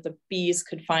so that the bees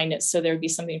could find it, so there would be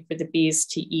something for the bees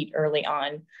to eat early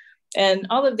on. And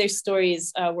all of their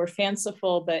stories were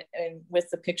fanciful, but with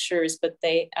the pictures, but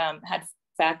they had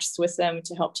facts with them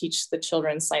to help teach the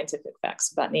children scientific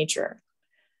facts about nature.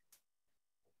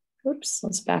 Oops,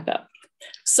 let's back up.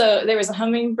 So there was a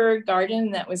hummingbird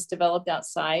garden that was developed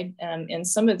outside, and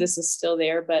some of this is still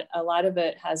there, but a lot of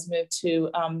it has moved to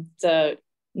the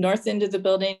north end of the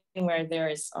building, where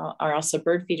there are also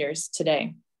bird feeders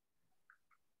today.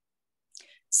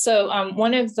 So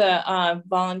one of the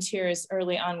volunteers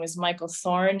early on was Michael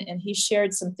Thorne, and he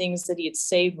shared some things that he had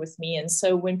saved with me. And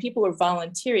so when people were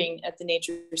volunteering at the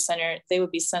Nature Center, they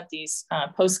would be sent these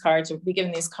postcards, or be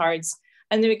given these cards,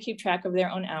 and they would keep track of their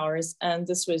own hours. And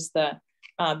this was the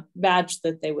badge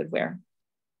that they would wear.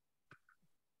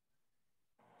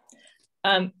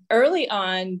 Early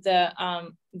on,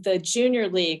 the Junior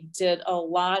League did a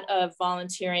lot of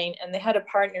volunteering, and they had a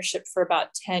partnership for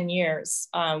about 10 years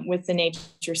with the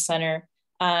Nature Center.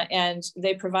 And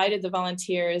they provided the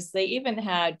volunteers. They even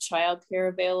had childcare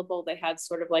available. They had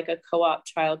sort of like a co-op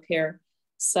childcare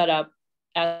set up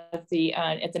at the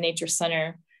Nature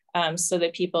Center, so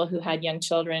that people who had young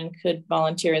children could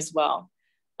volunteer as well.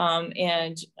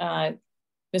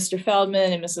 Mr.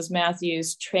 Feldman and Mrs.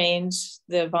 Matthews trained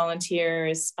the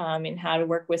volunteers in how to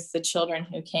work with the children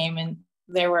who came, and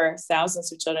there were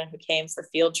thousands of children who came for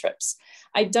field trips.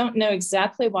 I don't know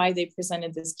exactly why they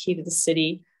presented this key to the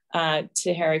city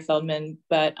to Harry Feldman,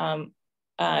 but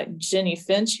Jenny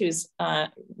Finch, who's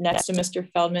next to Mr.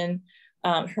 Feldman,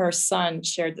 her son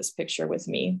shared this picture with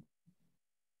me.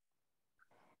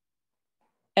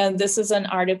 And this is an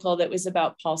article that was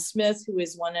about Paul Smith, who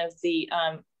is one of the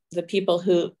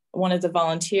one of the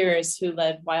volunteers who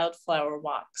led wildflower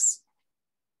walks.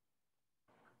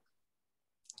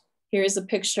 Here's a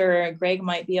picture. Greg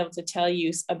might be able to tell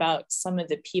you about some of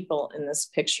the people in this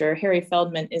picture. Harry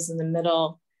Feldman is in the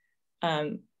middle.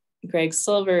 Greg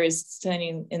Silver is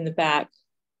standing in the back,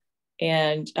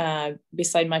 and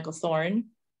beside Michael Thorne.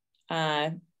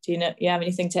 Do you have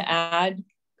anything to add,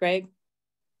 Greg?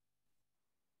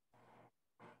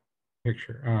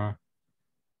 Picture.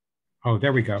 Oh,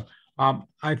 there we go.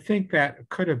 I think that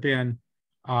could have been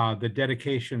the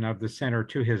dedication of the center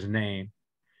to his name.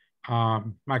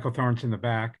 Michael Thorne's in the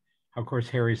back. Of course,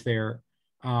 Harry's there.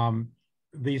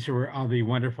 These were the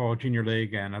wonderful Junior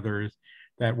League and others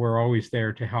that were always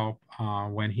there to help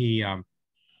when he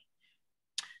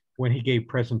gave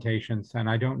presentations. And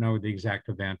I don't know the exact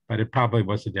event, but it probably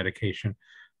was a dedication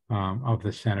of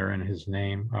the center in his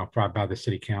name by the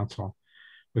city council.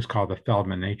 It was called the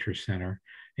Feldman Nature Center.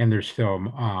 And there's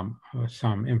still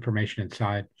some information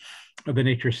inside of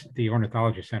the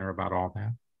Ornithology Center about all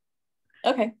that.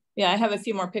 Okay. Yeah, I have a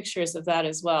few more pictures of that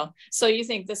as well. So you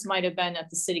think this might have been at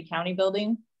the city county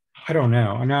building? I don't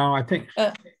know. No, I think,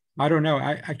 I don't know.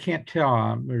 I can't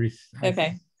tell.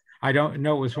 Okay. I don't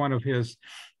know. It was one of his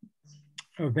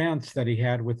events that he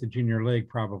had with the Junior League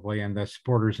probably, and the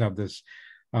supporters of this,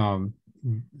 well,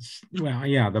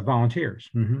 yeah, the volunteers.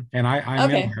 And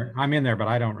I'm in there, but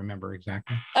I don't remember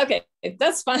exactly. Okay,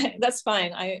 that's fine. That's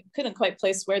fine. I couldn't quite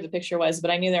place where the picture was, but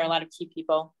I knew there were a lot of key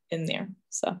people in there.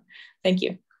 So thank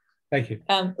you. Thank you.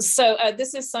 So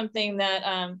this is something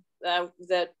that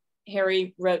that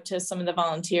Harry wrote to some of the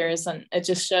volunteers, and it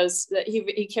just shows that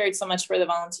he cared so much for the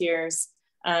volunteers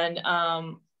and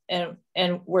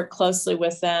worked closely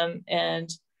with them and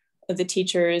the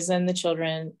teachers and the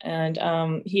children, and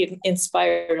he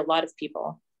inspired a lot of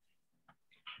people.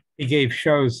 He gave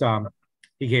shows,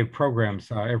 he gave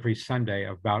programs every Sunday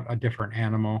about a different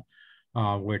animal,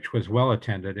 which was well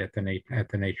attended at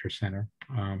the Nature Center.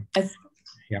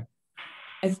 Yeah.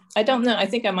 I don't know. I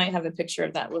think I might have a picture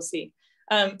of that. We'll see.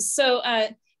 So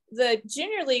the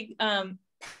Junior League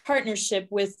partnership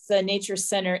with the Nature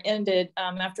Center ended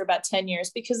after about 10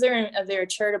 years because they're a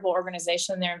charitable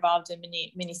organization. They're involved in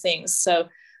many things. So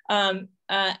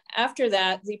after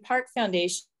that, the Park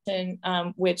Foundation,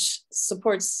 which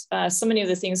supports so many of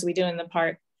the things we do in the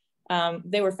park,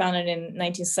 they were founded in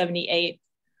 1978.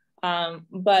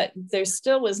 But there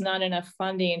still was not enough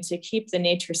funding to keep the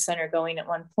Nature Center going at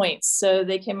one point. So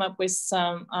they came up with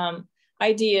some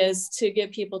ideas to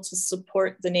get people to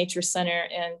support the Nature Center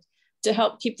and to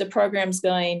help keep the programs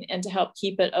going and to help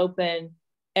keep it open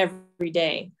every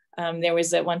day. There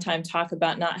was at one time talk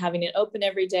about not having it open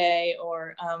every day,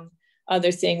 or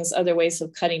other things, other ways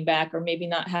of cutting back, or maybe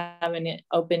not having it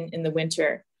open in the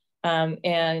winter.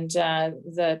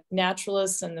 The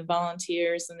naturalists and the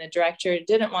volunteers and the director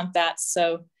didn't want that.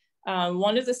 So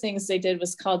one of the things they did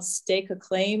was called Stake a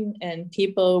Claim, and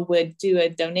people would do a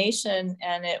donation,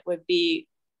 and it would be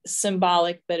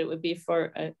symbolic, but it would be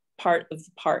for a part of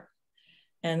the park.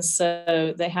 And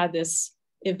so they had this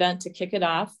event to kick it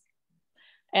off.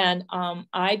 And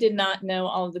I did not know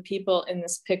all of the people in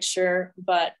this picture,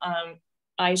 but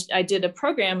I did a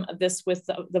program of this with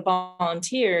the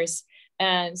volunteers.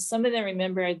 And some of them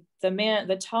remember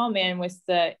the tall man with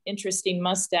the interesting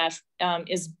mustache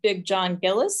is Big John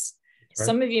Gillis. Right.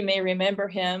 Some of you may remember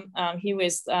him. He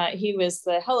was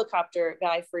the helicopter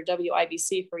guy for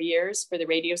WIBC for years, for the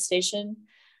radio station.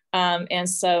 And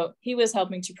so he was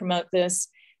helping to promote this.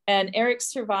 And Eric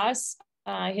Servas,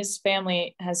 his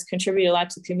family has contributed a lot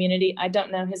to the community. I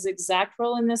don't know his exact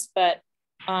role in this, but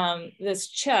this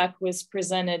check was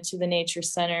presented to the Nature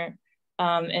Center.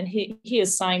 And he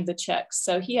assigned the check.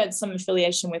 So he had some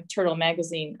affiliation with Turtle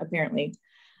Magazine, apparently.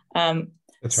 That's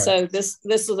right. So this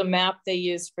was a map they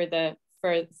used for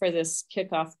this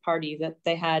kickoff party that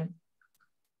they had.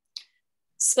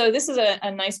 So this is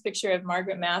a nice picture of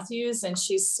Margaret Matthews, and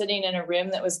she's sitting in a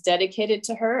room that was dedicated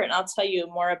to her. And I'll tell you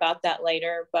more about that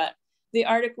later. But the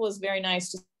article is very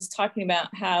nice, just talking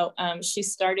about how she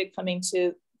started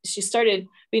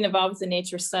being involved with the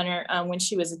Nature Center when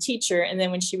she was a teacher. And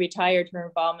then when she retired, her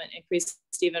involvement increased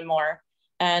even more.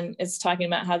 And it's talking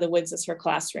about how the woods is her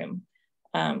classroom.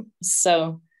 Let's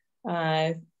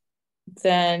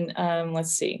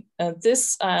see.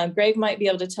 Greg might be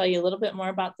able to tell you a little bit more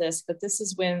about this, but this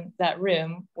is when that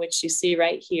room, which you see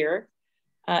right here,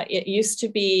 it used to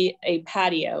be a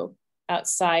patio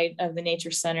outside of the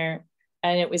Nature Center,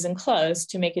 and it was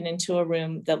enclosed to make it into a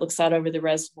room that looks out over the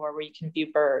reservoir where you can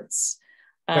view birds.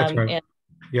 That's right.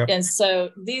 And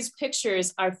so these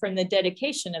pictures are from the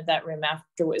dedication of that room after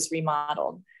it was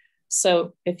remodeled.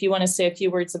 So if you want to say a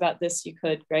few words about this, you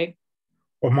could, Greg.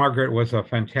 Well, Margaret was a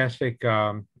fantastic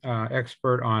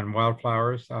expert on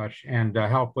wildflowers and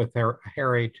helped with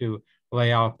Harry to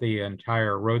lay out the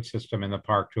entire road system in the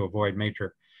park to avoid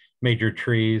major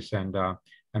trees, and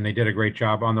they did a great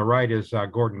job. On the right is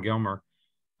Gordon Gilmer,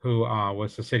 who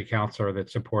was the city councilor that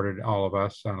supported all of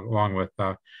us, along with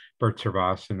Bert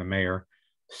Servas and the mayor.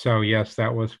 So yes,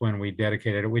 that was when we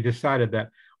dedicated it. We decided that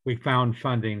we found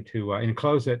funding to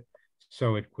enclose it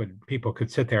so people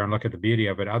could sit there and look at the beauty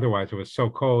of it. Otherwise, it was so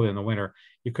cold in the winter,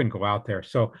 you couldn't go out there.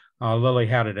 So Lily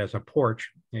had it as a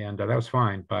porch, and that was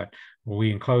fine. But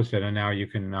we enclosed it, and now you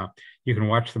can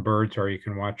watch the birds, or you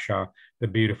can watch the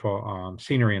beautiful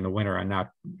scenery in the winter and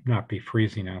not be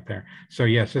freezing out there. So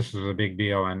yes, this is a big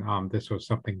deal, and this was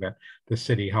something that the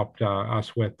city helped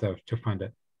us with to fund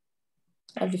it.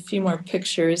 I have a few more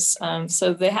pictures.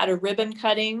 So they had a ribbon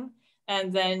cutting,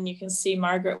 and then you can see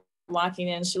Margaret walking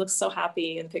in. She looks so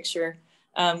happy in the picture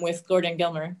with Gordon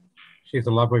Gilmer. She's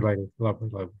a lovely lady, lovely,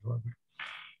 lovely, lovely.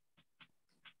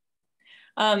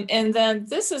 And then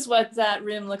this is what that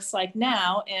room looks like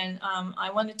now. And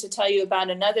I wanted to tell you about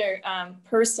another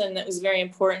person that was very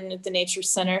important at the Nature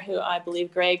Center, who I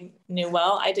believe Greg knew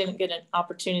well. I didn't get an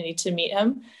opportunity to meet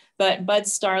him, but Bud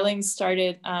Starling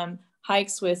started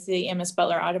hikes with the Amos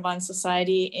Butler Audubon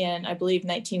Society in, I believe,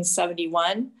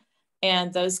 1971.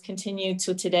 And those continue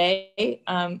to today.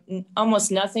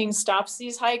 Almost nothing stops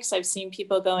these hikes. I've seen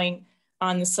people going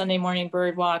on the Sunday morning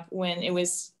bird walk when it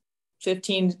was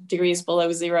 15 degrees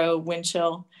below zero, wind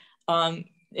chill, and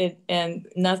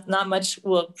not much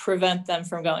will prevent them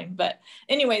from going. But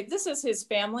anyway, this is his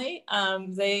family.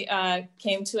 They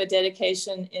came to a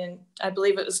dedication in, I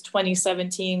believe it was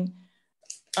 2017,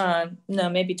 no,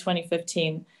 maybe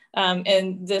 2015.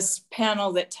 And this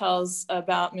panel that tells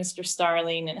about Mr.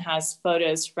 Starling and has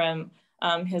photos from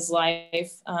his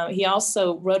life. He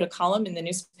also wrote a column in the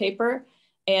newspaper.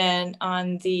 And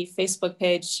on the Facebook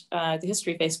page, the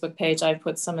history Facebook page, I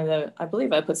put some of the, I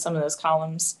believe I put some of those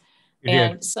columns.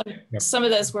 And some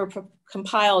of those were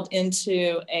compiled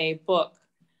into a book,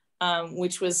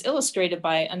 which was illustrated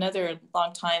by another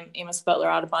longtime Amos Butler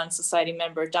Audubon Society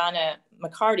member, Donna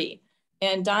McCarty.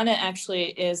 And Donna actually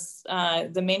is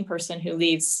the main person who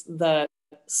leads the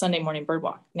Sunday morning bird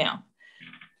walk now.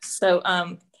 So,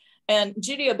 and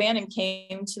Judy O'Bannon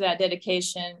came to that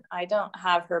dedication. I don't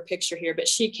have her picture here, but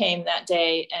she came that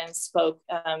day and spoke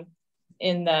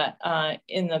in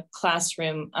the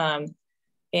classroom.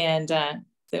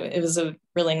 It was a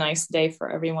really nice day for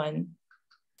everyone.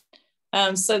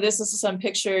 So this is some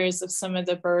pictures of some of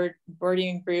the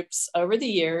birding groups over the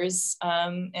years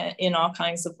in all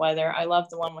kinds of weather. I love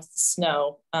the one with the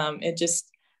snow. It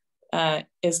just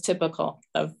is typical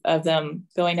of them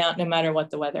going out no matter what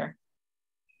the weather.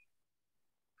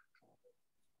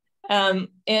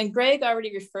 And Greg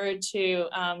already referred to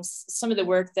some of the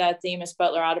work that the Amos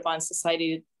Butler Audubon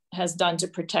Society has done to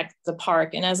protect the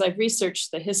park. And as I've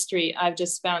researched the history, I've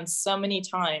just found so many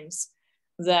times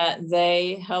that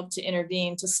they helped to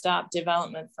intervene to stop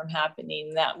development from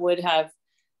happening that would have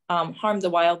harmed the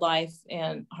wildlife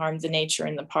and harmed the nature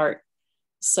in the park.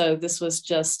 So this was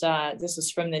just, this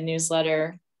was from the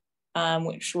newsletter,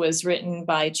 which was written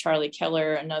by Charlie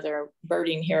Keller, another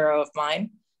birding hero of mine.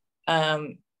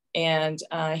 And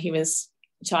he was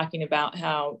talking about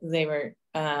how they were,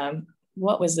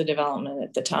 what was the development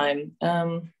at the time?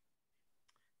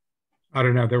 I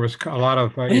don't know. There was a lot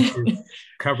of issues,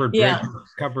 covered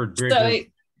bridges, so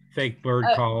fake bird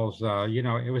calls. You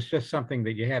know, it was just something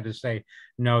that you had to say,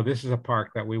 no, this is a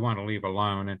park that we want to leave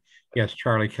alone. And yes,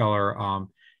 Charlie Keller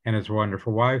and his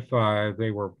wonderful wife,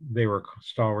 they were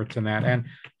stalwarts in that. And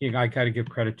you know, I got to give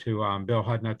credit to Bill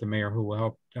Hudnut, the mayor, who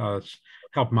helped us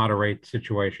help moderate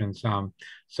situations.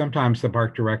 Sometimes the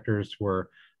park directors were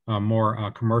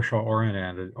more commercial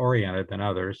oriented than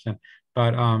others,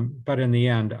 but in the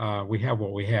end, we have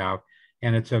what we have,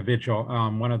 and it's a vigil.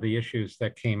 One of the issues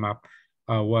that came up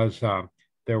was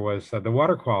there was the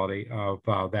water quality of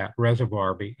that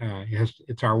reservoir.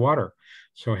 It's our water,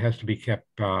 so it has to be kept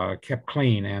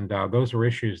clean, and those are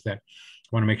issues that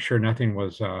want to make sure nothing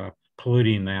was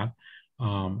polluting that.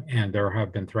 And there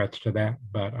have been threats to that,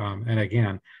 but and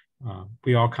again,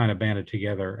 we all kind of banded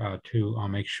together to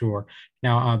make sure.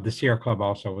 Now, the Sierra Club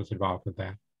also was involved with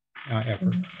that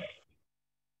effort.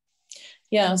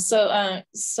 Yeah,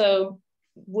 so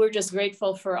we're just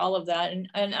grateful for all of that.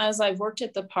 And as I've worked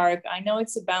at the park, I know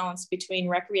it's a balance between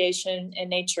recreation and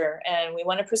nature, and we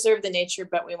want to preserve the nature,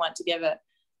 but we want to give it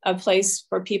a place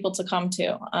for people to come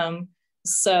to.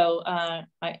 So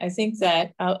I think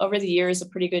that over the years, a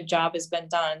pretty good job has been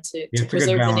done to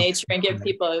preserve the nature and give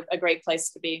people a great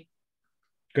place to be.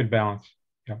 Good balance.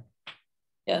 Yeah.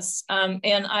 Yes.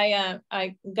 And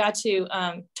I got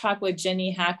to talk with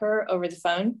Jenny Hacker over the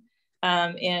phone.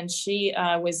 And she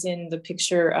was in the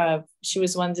picture of, she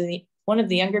was one of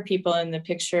the younger people in the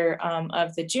picture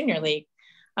of the Junior League.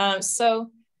 So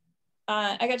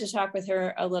I got to talk with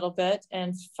her a little bit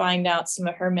and find out some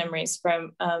of her memories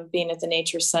from being at the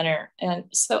Nature Center. And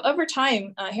so over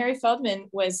time, Harry Feldman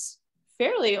was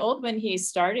fairly old when he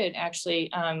started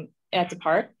actually at the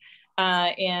park.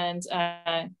 And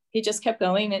he just kept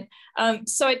going. And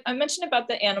so I mentioned about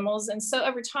the animals. And so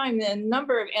over time, the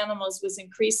number of animals was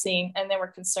increasing, and there were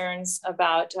concerns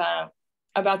about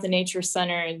about the nature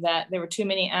center, that there were too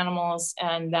many animals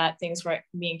and that things weren't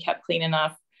being kept clean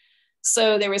enough.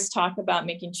 So there was talk about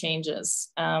making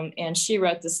changes. And she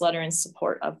wrote this letter in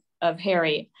support of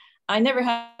Harry. I never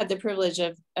had the privilege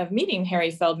of meeting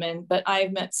Harry Feldman, but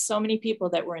I've met so many people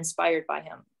that were inspired by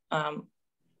him,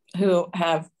 who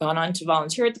have gone on to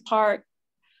volunteer at the park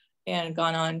and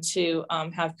gone on to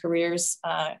have careers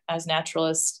as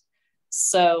naturalists.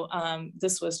 So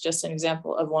this was just an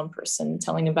example of one person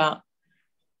telling about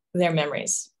their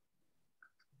memories.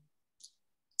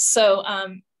 So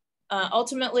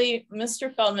ultimately,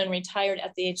 Mr. Feldman retired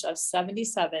at the age of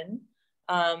 77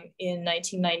 in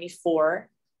 1994.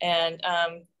 And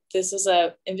this is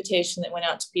an invitation that went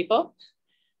out to people.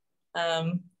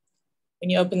 When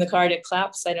you open the card, it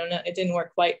claps. I don't know, it didn't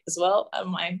work quite as well on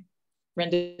my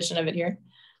rendition of it here.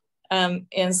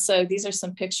 And so these are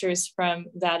some pictures from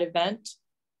that event.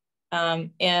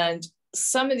 And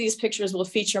some of these pictures will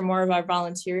feature more of our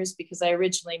volunteers, because I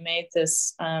originally made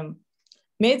this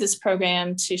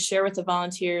program to share with the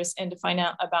volunteers and to find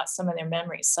out about some of their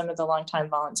memories, some of the longtime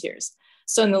volunteers.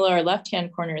 So in the lower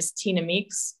left-hand corner is Tina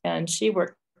Meeks, and she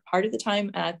worked part of the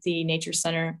time at the Nature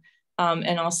Center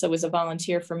and also was a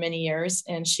volunteer for many years,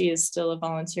 and she is still a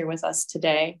volunteer with us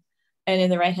today. And in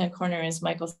the right-hand corner is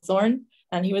Michael Thorne,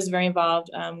 and he was very involved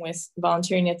with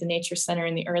volunteering at the Nature Center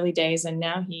in the early days, and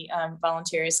now he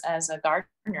volunteers as a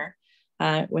gardener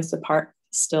with the park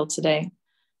still today.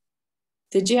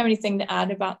 Did you have anything to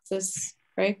add about this,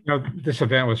 Greg? No, this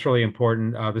event was really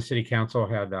important. The City Council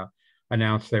had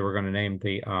announced they were going to name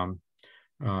the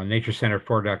Nature Center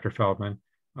for Dr. Feldman.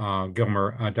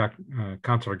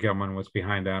 Councilor Gilman was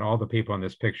behind that. All the people in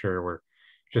this picture were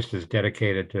just as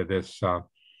dedicated to this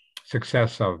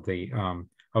success of the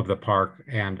park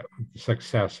and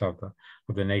success of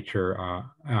the nature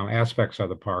aspects of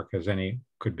the park as any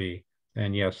could be.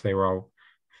 And yes, they were all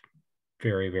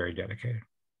very, very dedicated.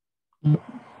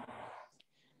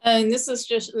 And this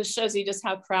shows you just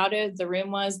how crowded the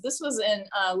room was. This was in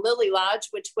Lily Lodge,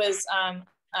 which was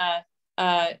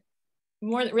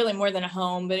really more than a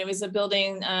home, but it was a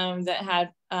building that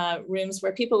had rooms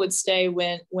where people would stay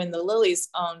when the Lillies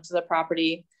owned the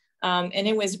property. And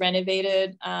it was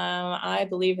renovated. I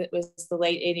believe it was the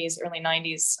late 80s, early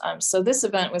 90s. So this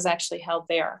event was actually held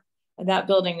there. And that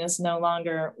building is no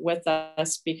longer with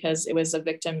us because it was a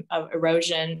victim of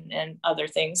erosion and other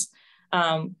things.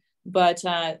 And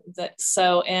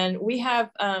we have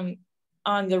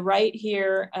on the right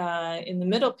here, in the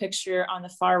middle picture on the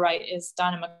far right is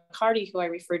Donna McCarty, who I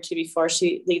referred to before.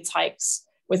 She leads hikes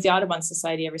with the Audubon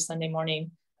Society every Sunday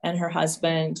morning, and her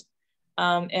husband.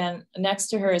 And next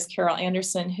to her is Carol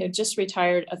Anderson, who just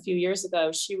retired a few years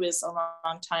ago. She was a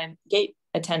long-time gate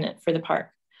attendant for the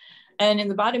park. And in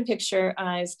the bottom picture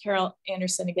is Carol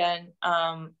Anderson again,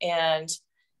 and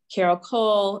Carol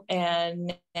Cole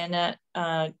and Nanette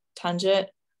Tanjit,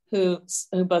 who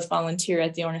both volunteer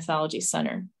at the Ornithology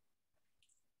Center.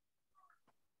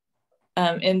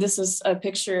 And this is a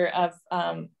picture of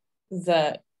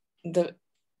the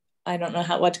I don't know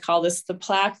what to call this, the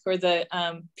plaque or the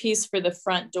piece for the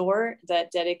front door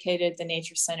that dedicated the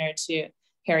Nature Center to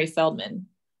Harry Feldman.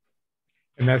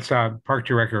 And that's Park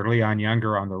Director Leon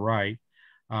Younger on the right,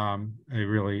 a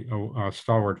really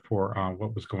stalwart for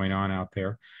what was going on out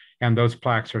there. And those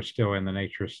plaques are still in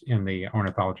the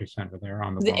Ornithology Center there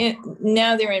on the wall.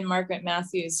 Now they're in Margaret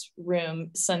Matthews' room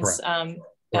since, and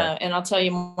I'll tell you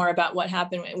more about what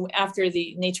happened after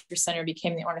the Nature Center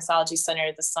became the Ornithology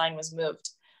Center. The sign was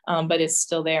moved, but it's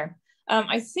still there.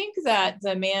 I think that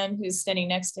the man who's standing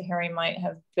next to Harry might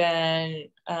have been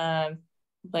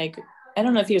I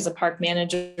don't know if he was a park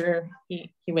manager.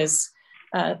 He was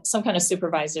some kind of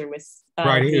supervisor with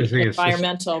he was the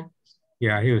environmental. Assistant.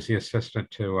 Yeah, he was the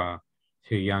assistant to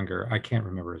Younger. I can't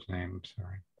remember his name. I'm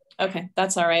sorry. Okay,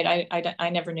 that's all right. I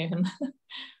never knew him.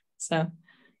 So,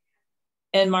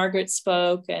 and Margaret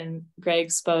spoke, and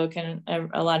Greg spoke, and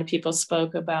a lot of people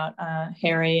spoke about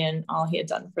Harry and all he had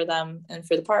done for them and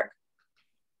for the park.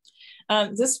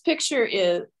 This picture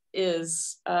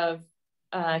is of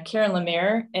Karen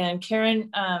Lemaire, and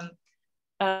Karen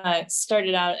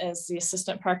started out as the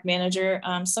assistant park manager.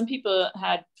 Some people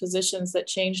had positions that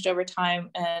changed over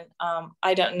time, and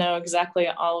I don't know exactly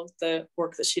all of the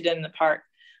work that she did in the park,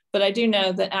 but I do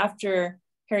know that after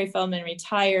Harry Feldman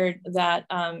retired, that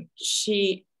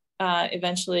she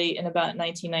eventually in about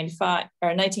 1995 or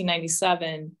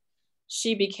 1997,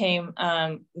 she became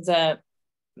the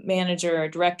manager or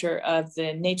director of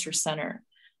the Nature Center.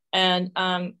 And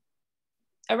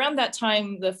around that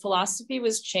time, the philosophy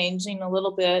was changing a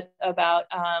little bit about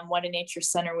what a nature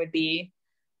center would be.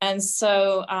 And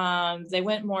so they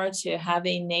went more to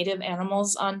having native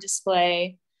animals on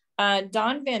display.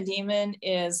 Dawn Van Diemen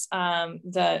is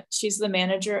she's the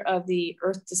manager of the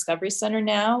Earth Discovery Center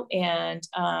now, and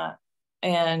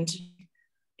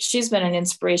she's been an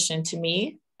inspiration to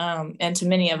me and to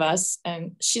many of us.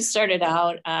 And she started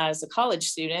out as a college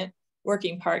student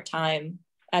working part-time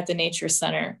at the Nature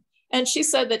Center. And she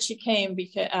said that she came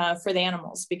for the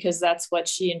animals because that's what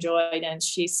she enjoyed. And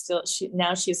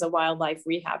now she's a wildlife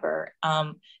rehabber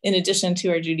in addition to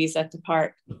her duties at the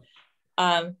park.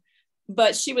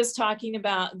 But she was talking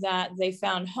about that they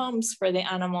found homes for the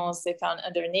animals. They found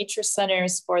other nature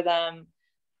centers for them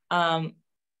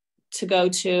to go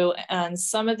to. And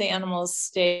some of the animals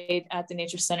stayed at the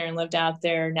Nature Center and lived out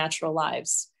their natural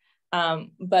lives.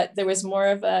 But there was more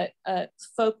of a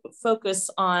focus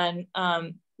on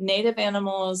native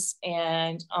animals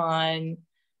and on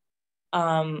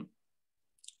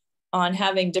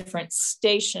having different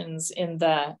stations in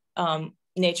the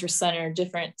Nature Center,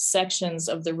 different sections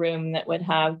of the room that would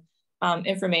have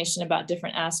information about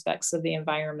different aspects of the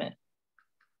environment.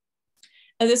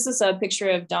 And this is a picture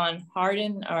of Dawn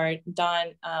Harden, or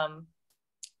Dawn,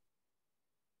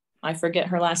 I forget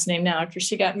her last name now after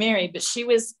she got married, but she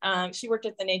worked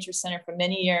at the Nature Center for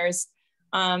many years.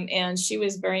 And she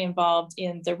was very involved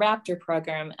in the raptor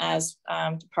program as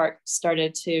the park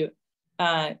started to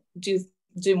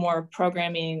do more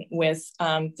programming with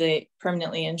the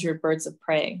permanently injured birds of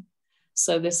prey.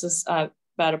 So this is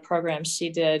about a program she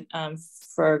did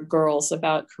for girls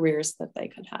about careers that they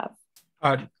could have.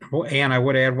 Well, Anne, I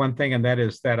would add one thing, and that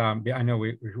is that I know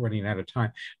we're running out of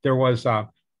time. There was the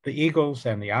eagles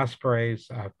and the ospreys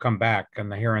come back,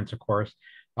 and the herons, of course,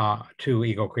 to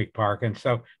Eagle Creek Park. And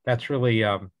so that's really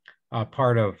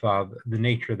part of the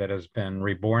nature that has been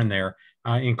reborn there,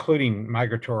 including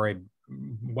migratory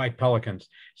white pelicans.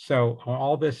 So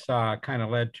all this kind of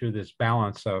led to this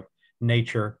balance of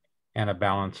nature and a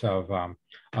balance of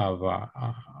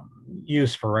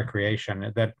use for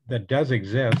recreation that does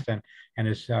exist and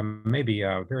is maybe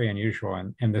very unusual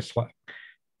in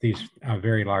these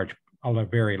very large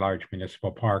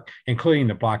municipal park, including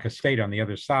the Block Estate on the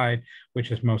other side,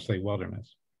 which is mostly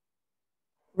wilderness.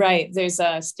 Right, there's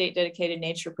a state dedicated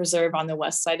nature preserve on the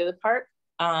west side of the park.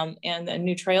 And a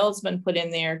new trail has been put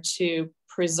in there to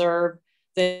preserve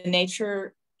the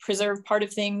nature preserve part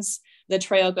of things. The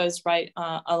trail goes right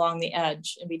along the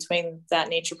edge in between that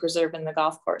nature preserve and the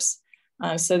golf course.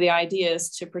 So the idea is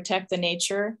to protect the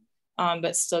nature,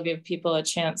 but still give people a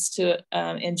chance to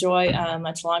enjoy a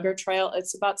much longer trail.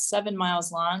 It's about 7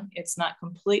 miles long. It's not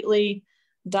completely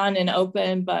done and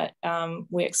open, but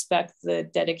we expect the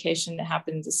dedication to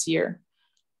happen this year.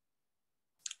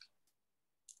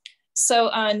 So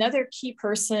another key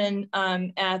person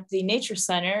at the Nature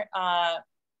Center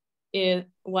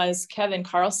was Kevin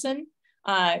Carlson.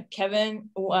 Kevin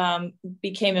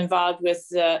became involved with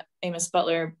the Amos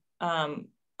Butler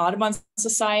Audubon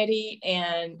Society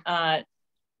and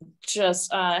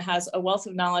just has a wealth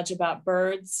of knowledge about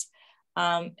birds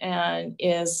and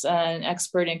is an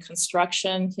expert in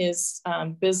construction. His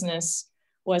business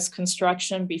was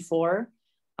construction before.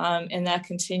 And that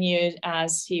continued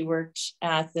as he worked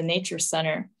at the Nature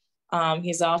Center.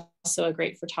 He's also a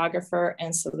great photographer.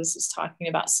 And so this is talking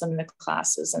about some of the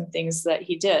classes and things that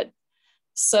he did.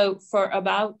 So for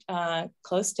about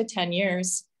close to 10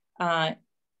 years,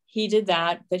 he did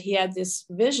that, but he had this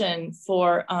vision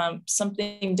for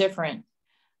something different,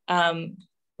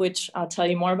 which I'll tell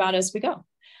you more about as we go.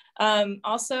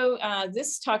 Also,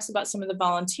 this talks about some of the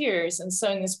volunteers. And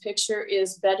so in this picture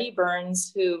is Betty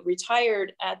Burns, who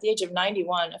retired at the age of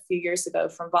 91 a few years ago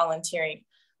from volunteering.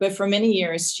 But for many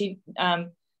years, she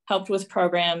helped with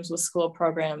programs, with school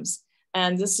programs.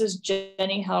 And this is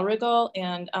Jenny Hellriegel,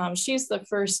 and she's the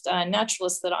first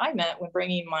naturalist that I met when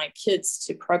bringing my kids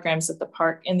to programs at the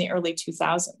park in the early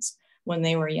 2000s when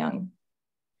they were young.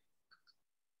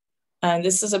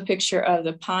 This is a picture of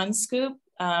the pond scoop.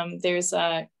 There's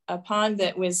a pond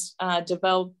that was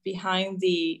developed behind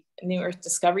the New Earth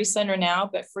Discovery Center now,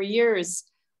 but for years,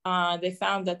 they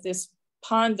found that this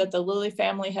pond that the Lilly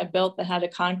family had built that had a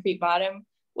concrete bottom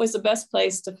was the best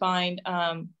place to find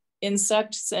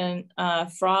insects and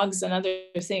frogs and other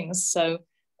things. So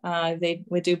they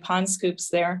would do pond scoops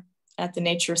there at the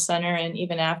Nature Center, and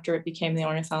even after it became the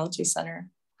Ornithology Center.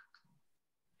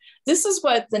 This is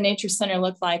what the Nature Center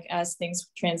looked like as things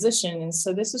transitioned. And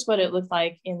so this is what it looked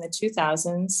like in the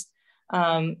 2000s.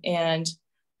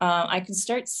 I can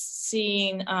start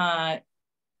seeing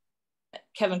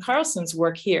Kevin Carlson's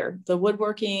work here. The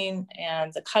woodworking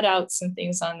and the cutouts and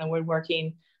things on the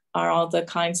woodworking are all the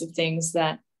kinds of things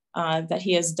that that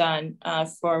he has done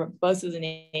for both of the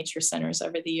nature centers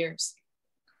over the years.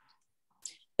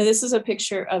 And this is a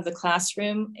picture of the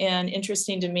classroom, and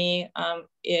interesting to me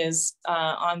is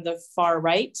on the far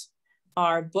right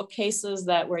are bookcases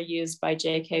that were used by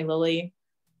J.K. Lilly.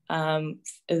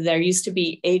 There used to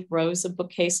be 8 rows of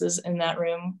bookcases in that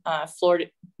room,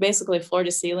 basically floor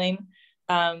to ceiling.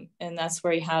 And that's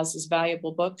where he houses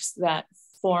valuable books that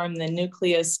form the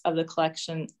nucleus of the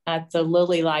collection at the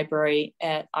Lilly Library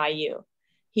at IU.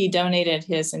 He donated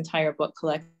his entire book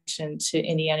collection to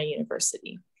Indiana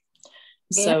University.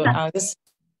 So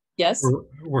yes,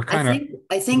 we're kind of.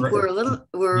 I think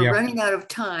we're running out of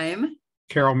time.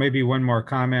 Carol, maybe one more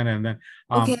comment, and then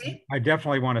okay. I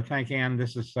definitely want to thank Ann.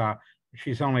 This is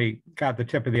she's only got the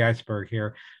tip of the iceberg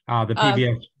here.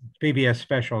 The PBS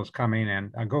special is coming,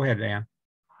 and go ahead, Ann.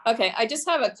 Okay, I just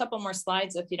have a couple more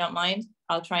slides if you don't mind.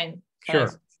 I'll try and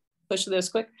push those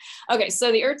quick. Okay,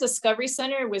 so the Earth Discovery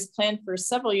Center was planned for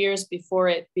several years before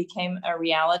it became a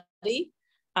reality.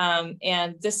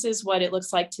 And this is what it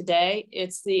looks like today.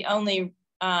 It's the only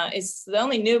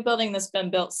new building that's been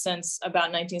built since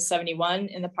about 1971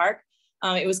 in the park.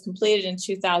 It was completed in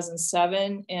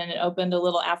 2007 and it opened a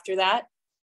little after that.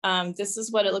 This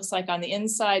is what it looks like on the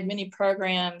inside. Many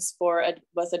programs for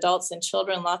both adults and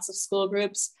children, lots of school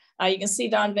groups. You can see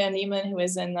Dawn Van Nieman, who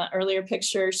is in the earlier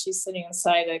picture. She's sitting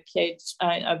inside a cage,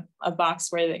 a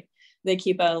box where they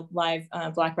keep a live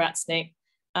black rat snake.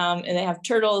 And they have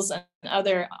turtles and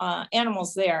other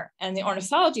animals there. And the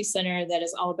Ornithology Center that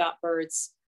is all about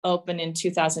birds opened in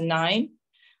 2009.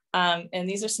 And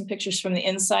these are some pictures from the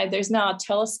inside. There's now a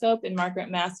telescope in Margaret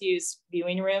Matthews'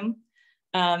 viewing room.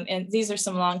 And these are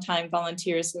some longtime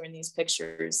volunteers who are in these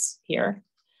pictures here.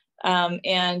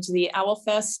 And the Owl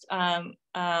Fest,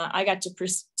 I got to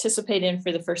participate in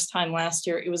for the first time last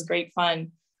year. It was great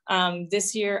fun.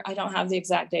 This year, I don't have the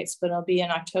exact dates, but it'll be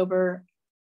in October,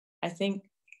 I think.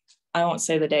 I won't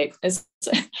say the date. It's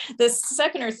the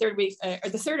second or third week, or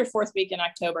the third or fourth week in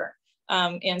October.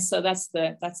 And so that's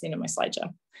the end of my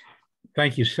slideshow.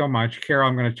 Thank you so much, Carol.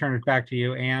 I'm going to turn it back to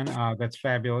you, Ann. That's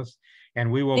fabulous.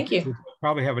 And we will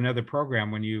probably have another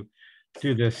program when you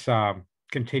do this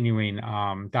continuing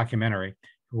documentary,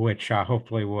 which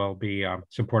hopefully will be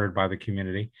supported by the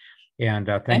community. And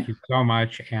thank you so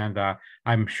much. And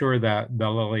I'm sure that the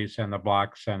Lilies and the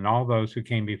Blocks and all those who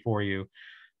came before you,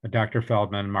 Dr.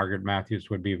 Feldman, Margaret Matthews,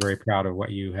 would be very proud of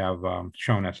what you have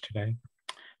shown us today.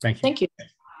 Thank you. Thank you.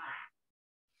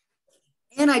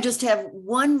 And I just have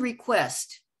one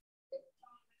request.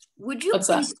 Would you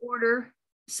please order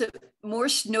more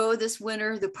snow this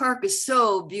winter? The park is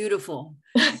so beautiful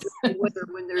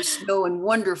when there's snow, and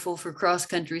wonderful for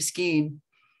cross-country skiing.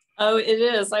 Oh, it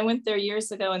is. I went there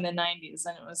years ago in the 90s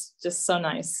and it was just so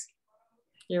nice.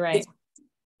 You're right.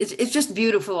 It's just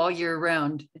beautiful all year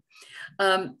round.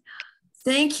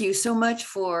 Thank you so much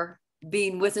for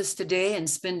being with us today and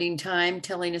spending time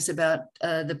telling us about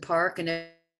the park and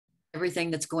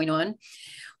everything that's going on.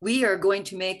 We are going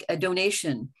to make a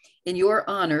donation in your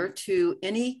honor to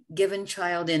Any Given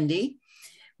Child Indy,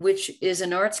 which is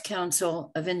an Arts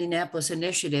Council of Indianapolis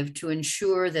initiative to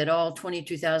ensure that all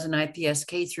 22,000 IPS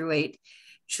K through 8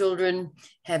 children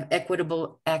have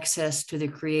equitable access to the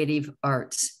creative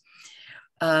arts.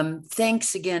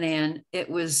 Thanks again, Ann. It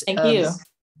was a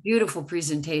beautiful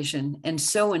presentation and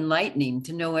so enlightening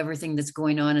to know everything that's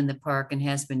going on in the park and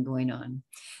has been going on.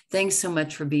 Thanks so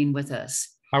much for being with us.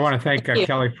 I want to thank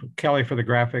Kelly for the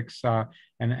graphics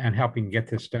and helping get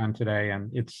this done today.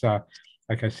 And it's,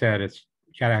 like I said, it's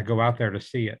got to go out there to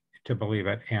see it, to believe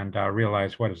it, and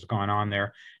realize what is going on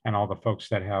there and all the folks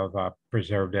that have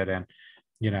preserved it. And,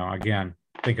 you know, again,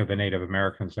 think of the Native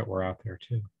Americans that were out there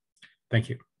too. Thank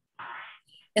you.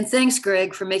 And thanks,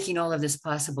 Greg, for making all of this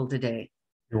possible today.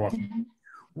 You're welcome.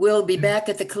 We'll be back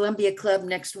at the Columbia Club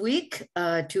next week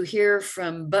to hear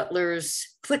from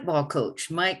Butler's football coach,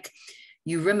 Mike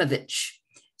Urimovich.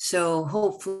 So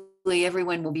hopefully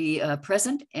everyone will be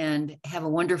present and have a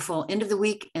wonderful end of the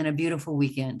week and a beautiful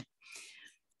weekend.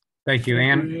 Thank you,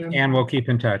 Ann. And we'll keep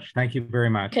in touch. Thank you very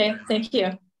much. Okay, thank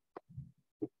you.